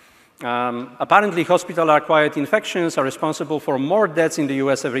 Apparently, hospital-acquired infections are responsible for more deaths in the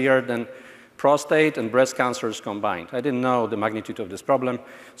US every year than prostate and breast cancers combined. I didn't know the magnitude of this problem.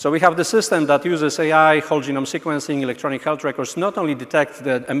 So we have the system that uses AI, whole genome sequencing, electronic health records, not only detect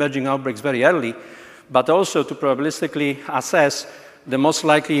the emerging outbreaks very early, but also to probabilistically assess the most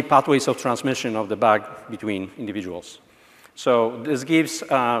likely pathways of transmission of the bug between individuals. So this gives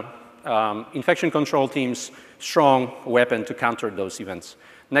infection control teams strong weapon to counter those events.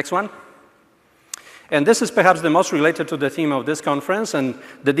 Next one. And this is perhaps the most related to the theme of this conference, and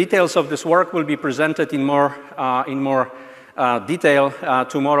the details of this work will be presented in more detail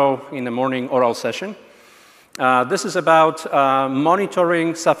tomorrow in the morning oral session. This is about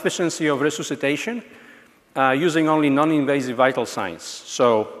monitoring sufficiency of resuscitation using only non-invasive vital signs,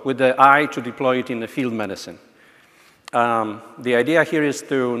 so with the eye to deploy it in the field medicine. The idea here is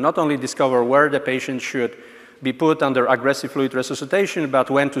to not only discover where the patient should be put under aggressive fluid resuscitation, but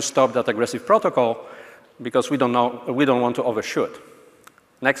when to stop that aggressive protocol, because we don't want to overshoot.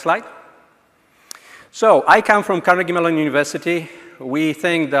 Next slide. So I come from Carnegie Mellon University. We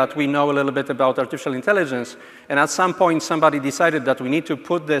think that we know a little bit about artificial intelligence, and at some point somebody decided that we need to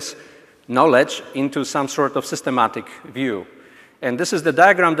put this knowledge into some sort of systematic view. And this is the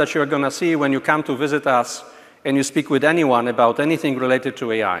diagram that you're going to see when you come to visit us and you speak with anyone about anything related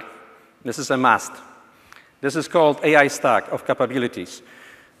to AI. This is a must. This is called AI stack of capabilities.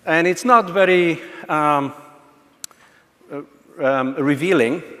 And it's not very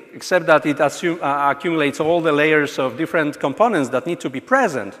revealing, except that it accumulates all the layers of different components that need to be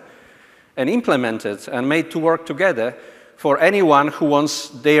present and implemented and made to work together for anyone who wants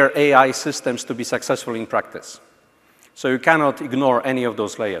their AI systems to be successful in practice. So you cannot ignore any of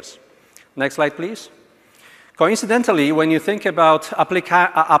those layers. Next slide, please. Coincidentally, when you think about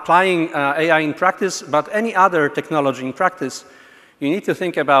applying AI in practice, but any other technology in practice, you need to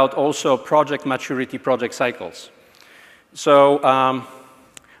think about also project maturity, project cycles. So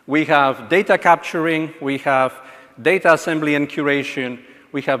we have data capturing, we have data assembly and curation,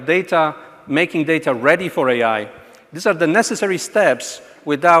 we have making data ready for AI. These are the necessary steps.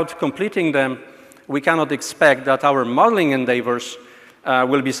 Without completing them, we cannot expect that our modeling endeavors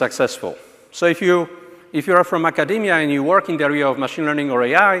will be successful. So if you are from academia and you work in the area of machine learning or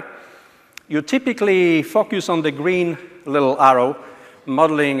AI, you typically focus on the green little arrow,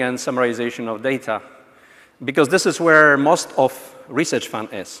 modeling and summarization of data, because this is where most of research fund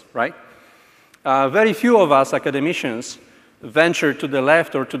is, right? Very few of us academicians venture to the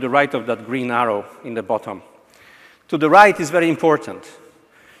left or to the right of that green arrow in the bottom. To the right is very important.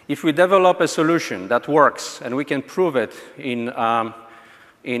 If we develop a solution that works and we can prove it in the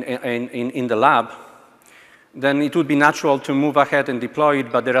lab, then it would be natural to move ahead and deploy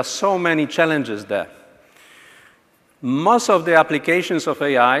it, but there are so many challenges there. Most of the applications of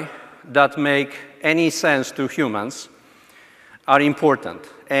AI that make any sense to humans are important.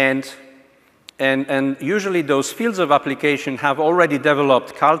 And usually those fields of application have already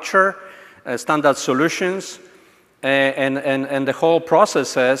developed culture, standard solutions, and the whole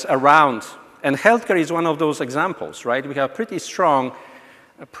processes around. And healthcare is one of those examples, right? We have pretty strong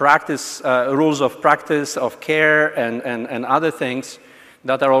practice, rules of practice, of care, and other things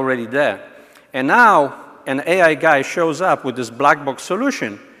that are already there. And now an AI guy shows up with this black box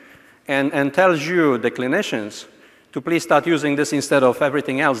solution and tells you, the clinicians, to please start using this instead of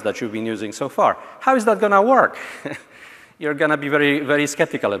everything else that you've been using so far. How is that going to work? You're going to be very, very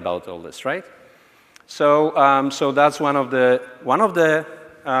skeptical about all this, right? So, so that's one of the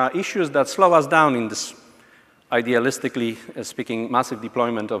issues that slow us down in this, idealistically speaking, massive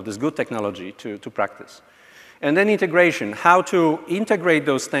deployment of this good technology to practice. And then integration, how to integrate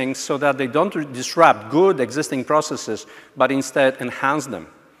those things so that they don't disrupt good existing processes, but instead enhance them.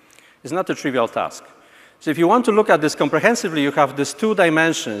 It's not a trivial task. So if you want to look at this comprehensively, you have these two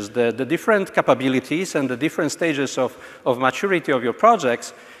dimensions, the different capabilities and the different stages of maturity of your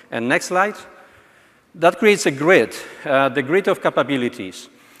projects. And next slide. That creates a grid, the grid of capabilities.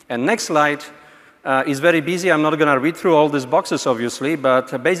 And next slide is very busy. I'm not going to read through all these boxes, obviously,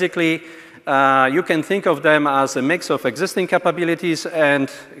 but basically, you can think of them as a mix of existing capabilities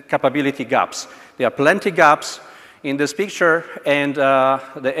and capability gaps. There are plenty gaps in this picture, and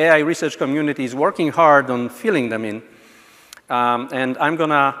the AI research community is working hard on filling them in. And I'm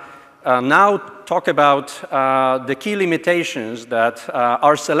going to now talk about the key limitations that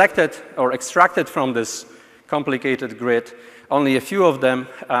are selected or extracted from this complicated grid, only a few of them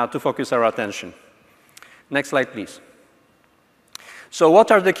to focus our attention. Next slide, please. So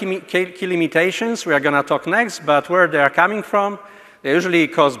what are the key limitations? We are going to talk next, but where they are coming from, they're usually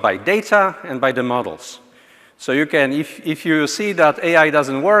caused by data and by the models. So you can, if you see that AI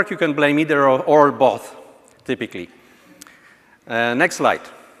doesn't work, you can blame either or both, typically. Next slide.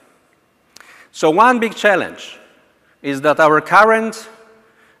 So one big challenge is that our current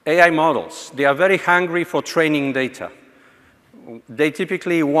AI models, they are very hungry for training data. They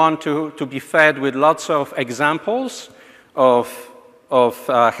typically want to be fed with lots of examples of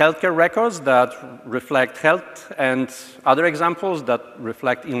healthcare records that reflect health and other examples that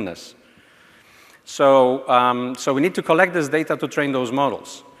reflect illness. So, so we need to collect this data to train those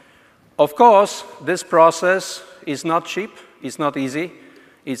models. Of course, this process is not cheap, it's not easy,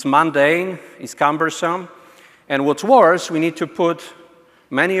 it's mundane, it's cumbersome, and what's worse, we need to put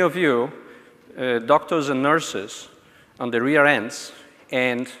many of you, doctors and nurses, on the rear ends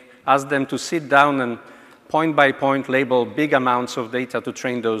and ask them to sit down and point by point label big amounts of data to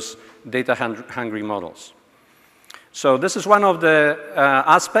train those data-hungry models. So this is one of the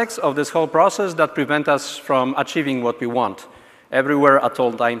aspects of this whole process that prevent us from achieving what we want. Everywhere, at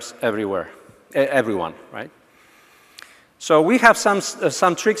all times, everywhere. Everyone, right? So we have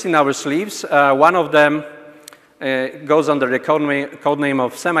some tricks in our sleeves. One of them goes under the code name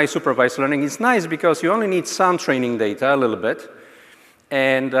of semi-supervised learning. It's nice because you only need some training data, a little bit.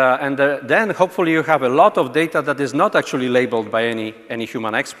 And then hopefully you have a lot of data that is not actually labeled by any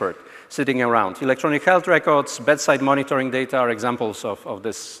human expert sitting around. Electronic health records, bedside monitoring data are examples of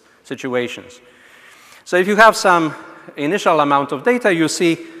these situations. So if you have some initial amount of data, you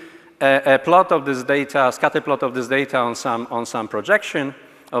see a plot of this data, a scatter plot of this data on some projection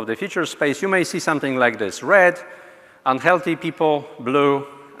of the feature space. You may see something like this: red, unhealthy people; blue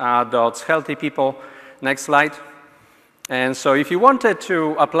dots, healthy people. Next slide. And so if you wanted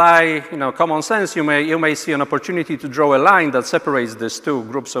to apply, common sense, you may see an opportunity to draw a line that separates these two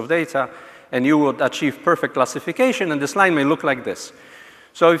groups of data, and you would achieve perfect classification, and this line may look like this.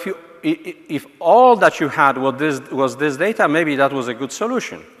 So if all that you had was this data, maybe that was a good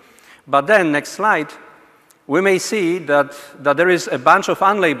solution. But then, next slide, we may see that there is a bunch of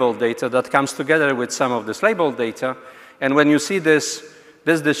unlabeled data that comes together with some of this labeled data, and when you see this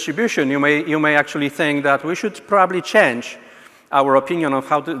distribution, you may actually think that we should probably change our opinion of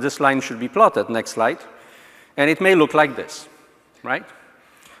how this line should be plotted. Next slide. And it may look like this, right?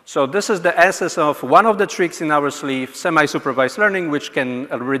 So this is the essence of one of the tricks in our sleeve, semi-supervised learning, which can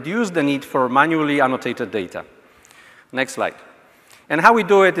reduce the need for manually annotated data. Next slide. And how we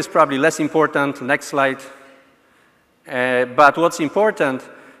do it is probably less important. Next slide. But what's important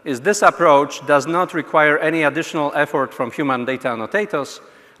is this approach does not require any additional effort from human data annotators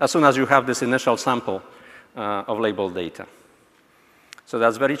as soon as you have this initial sample of labeled data. So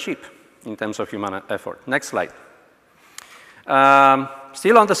that's very cheap in terms of human effort. Next slide.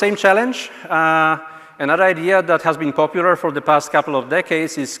 Still on the same challenge, another idea that has been popular for the past couple of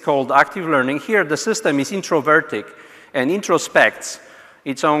decades is called active learning. Here, the system is introvertic and introspects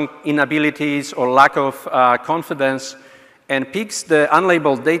its own inabilities or lack of confidence and picks the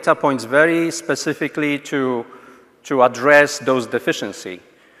unlabeled data points very specifically to address those deficiencies.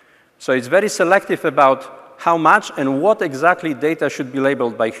 So it's very selective about how much and what exactly data should be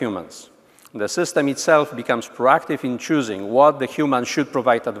labeled by humans. The system itself becomes proactive in choosing what the human should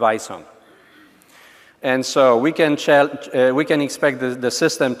provide advice on. And so we can expect the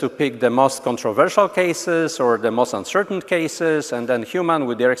system to pick the most controversial cases or the most uncertain cases, and then human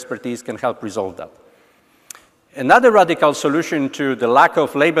with their expertise can help resolve that. Another radical solution to the lack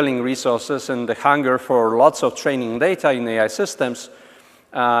of labeling resources and the hunger for lots of training data in AI systems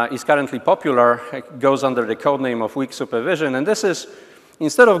is currently popular. It goes under the codename of weak supervision, and this is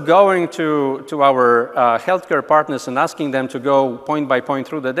instead of going to our healthcare partners and asking them to go point by point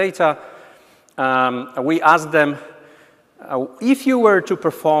through the data, we ask them, if you were to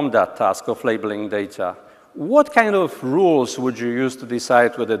perform that task of labeling data, what kind of rules would you use to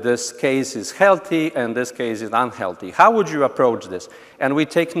decide whether this case is healthy and this case is unhealthy? How would you approach this? And we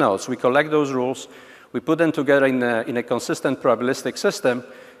take notes. We collect those rules. We put them together in a consistent probabilistic system,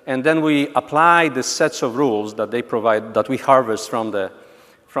 and then we apply the sets of rules that they provide, that we harvest from the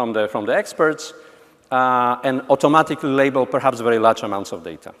experts, and automatically label perhaps very large amounts of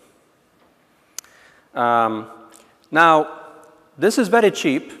data. Now, this is very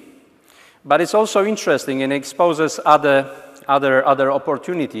cheap, but it's also interesting and exposes other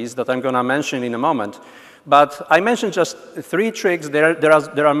opportunities that I'm going to mention in a moment. But I mentioned just 3 tricks.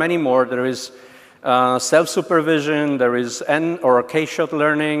 There are many more. There is self-supervision. There is N or K-shot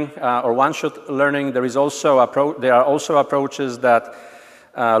learning or one-shot learning. There are also approaches that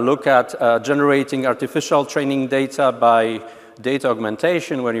look at generating artificial training data by data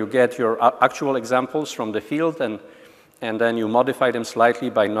augmentation, where you get your actual examples from the field and then you modify them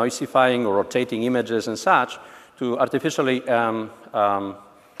slightly by noisifying or rotating images and such to artificially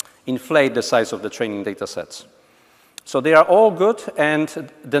inflate the size of the training data sets. So they are all good, and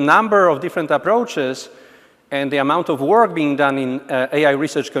the number of different approaches and the amount of work being done in AI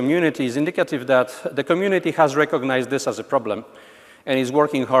research community is indicative that the community has recognized this as a problem and is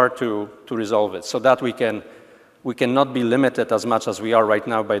working hard to resolve it so that we cannot be limited as much as we are right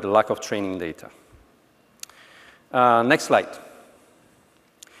now by the lack of training data. Next slide.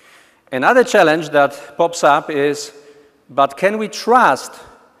 Another challenge that pops up is, but can we trust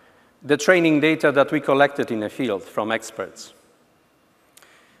the training data that we collected in a field from experts?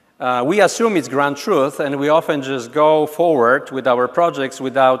 We assume it's ground truth, and we often just go forward with our projects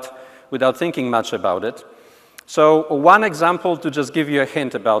without thinking much about it. So one example to just give you a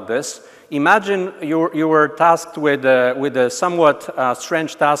hint about this. Imagine you were tasked with a somewhat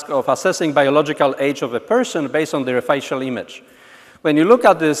strange task of assessing biological age of a person based on their facial image. When you look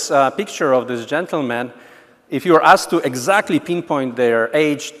at this picture of this gentleman, if you're asked to exactly pinpoint their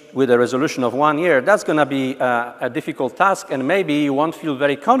age with a resolution of 1 year, that's going to be a difficult task, and maybe you won't feel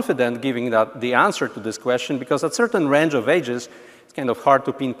very confident giving the answer to this question, because at a certain range of ages, it's kind of hard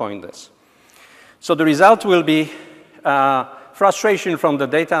to pinpoint this. So the result will be frustration from the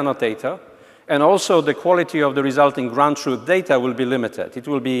data annotator, and also the quality of the resulting ground truth data will be limited. It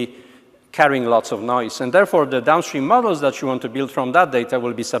will be carrying lots of noise, and therefore the downstream models that you want to build from that data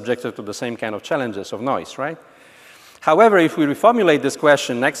will be subjected to the same kind of challenges of noise, right? However, if we reformulate this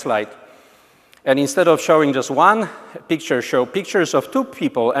question, next slide, and instead of showing just one picture, show pictures of 2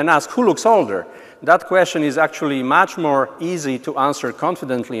 people and ask who looks older, that question is actually much more easy to answer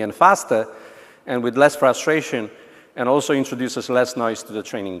confidently and faster and with less frustration, and also introduces less noise to the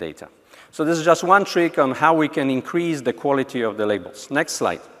training data. So this is just one trick on how we can increase the quality of the labels. Next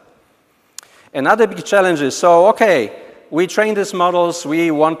slide. Another big challenge is, so okay, we train these models,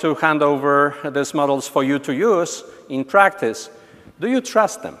 we want to hand over these models for you to use in practice. Do you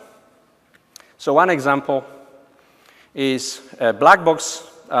trust them? So one example is a black box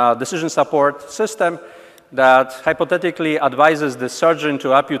decision support system that hypothetically advises the surgeon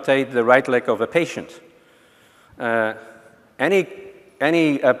to amputate the right leg of a patient.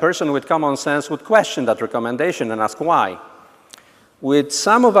 Any person with common sense would question that recommendation and ask why. With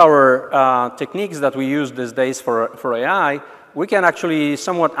some of our techniques that we use these days for AI, we can actually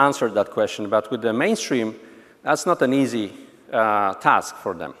somewhat answer that question. But with the mainstream, that's not an easy task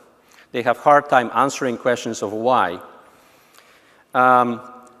for them. They have a hard time answering questions of why.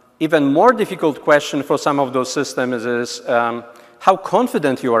 Even more difficult question for some of those systems is how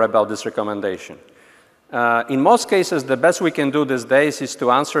confident you are about this recommendation. In most cases, the best we can do these days is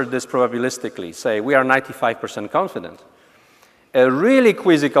to answer this probabilistically. Say, we are 95% confident. A really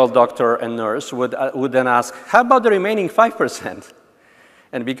quizzical doctor and nurse would then ask, how about the remaining 5%?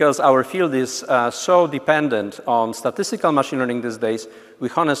 And because our field is so dependent on statistical machine learning these days, we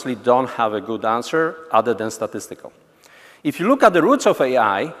honestly don't have a good answer other than statistical. If you look at the roots of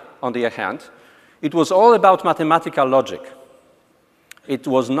AI, on the other hand, it was all about mathematical logic. It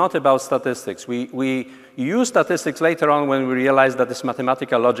was not about statistics. We used statistics later on when we realized that this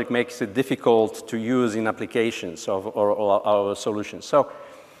mathematical logic makes it difficult to use in applications of our solutions.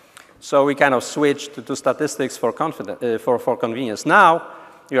 So we kind of switched to statistics for convenience. Now,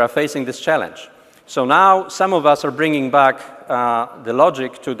 you are facing this challenge. So now, some of us are bringing back the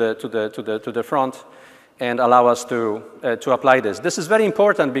logic to the front and allow us to apply this. This is very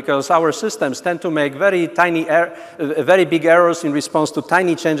important because our systems tend to make very big errors in response to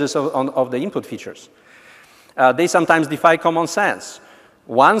tiny changes of the input features. They sometimes defy common sense.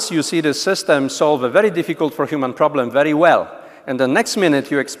 Once you see the system solve a very difficult for human problem very well, and the next minute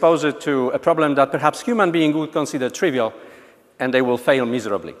you expose it to a problem that perhaps human being would consider trivial, and they will fail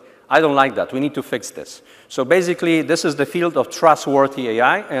miserably. I don't like that. We need to fix this. So basically, this is the field of trustworthy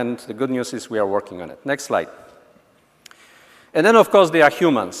AI, and the good news is we are working on it. Next slide. And then, of course, there are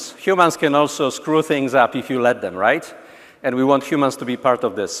humans. Humans can also screw things up if you let them, right? And we want humans to be part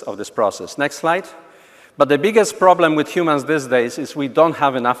of this process. Next slide. But the biggest problem with humans these days is we don't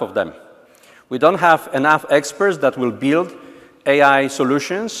have enough of them. We don't have enough experts that will build AI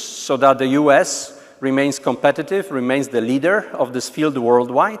solutions so that the US remains competitive, remains the leader of this field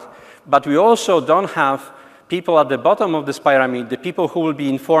worldwide. But we also don't have people at the bottom of this pyramid, the people who will be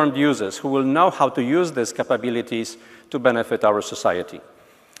informed users, who will know how to use these capabilities to benefit our society.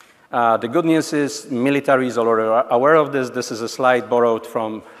 The good news is military is already aware of this. This is a slide borrowed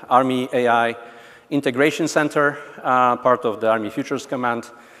from Army AI Integration Center, part of the Army Futures Command.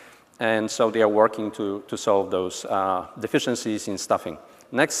 And so they are working to solve those deficiencies in staffing.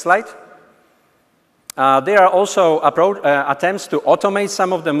 Next slide. There are also attempts to automate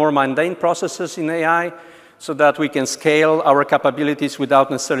some of the more mundane processes in AI so that we can scale our capabilities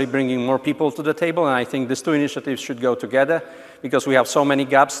without necessarily bringing more people to the table. And I think these two initiatives should go together because we have so many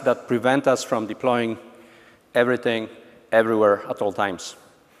gaps that prevent us from deploying everything, everywhere, at all times.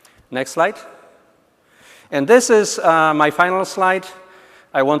 Next slide. And this is my final slide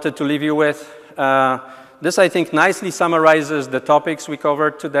I wanted to leave you with. This, I think, nicely summarizes the topics we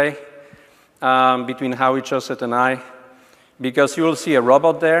covered today. Between Howie, Joseph, and I, because you will see a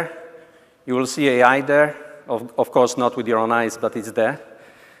robot there, you will see AI there, of course not with your own eyes, but it's there,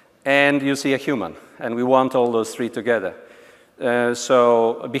 and you see a human, and we want all those three together.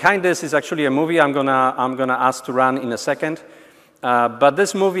 So behind this is actually a movie I'm gonna ask to run in a second, but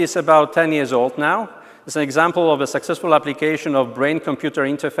this movie is about 10 years old now. It's an example of a successful application of brain-computer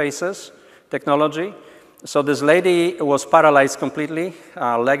interfaces technology. So this lady was paralyzed completely,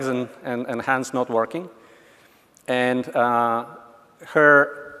 legs and hands not working. And her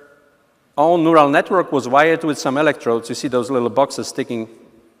own neural network was wired with some electrodes. You see those little boxes sticking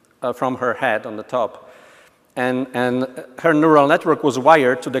from her head on the top. And her neural network was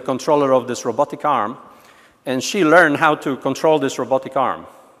wired to the controller of this robotic arm. And she learned how to control this robotic arm.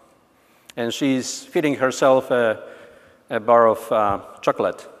 And she's feeding herself a bar of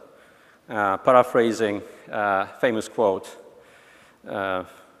chocolate. Paraphrasing a famous quote,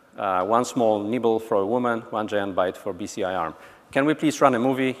 one small nibble for a woman, one giant bite for BCI arm. Can we please run a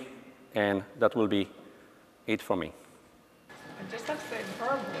movie? And that will be it for me. I just have to say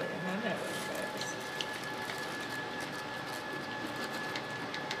verbally, and then it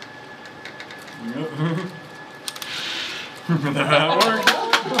That worked.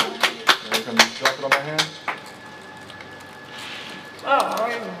 There comes chocolate on my hand. Oh, I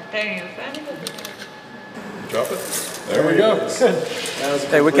wasn't paying attention. Drop it. There we go.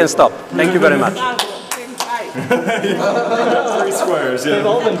 Hey, we can stop. Thank you very much. 3 squares, yeah.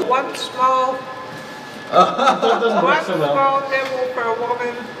 One small nibble for a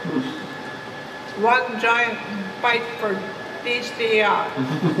woman, one giant bite for BCI.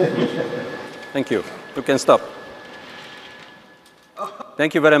 Thank you. You can stop.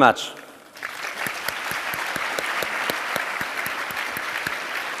 Thank you very much.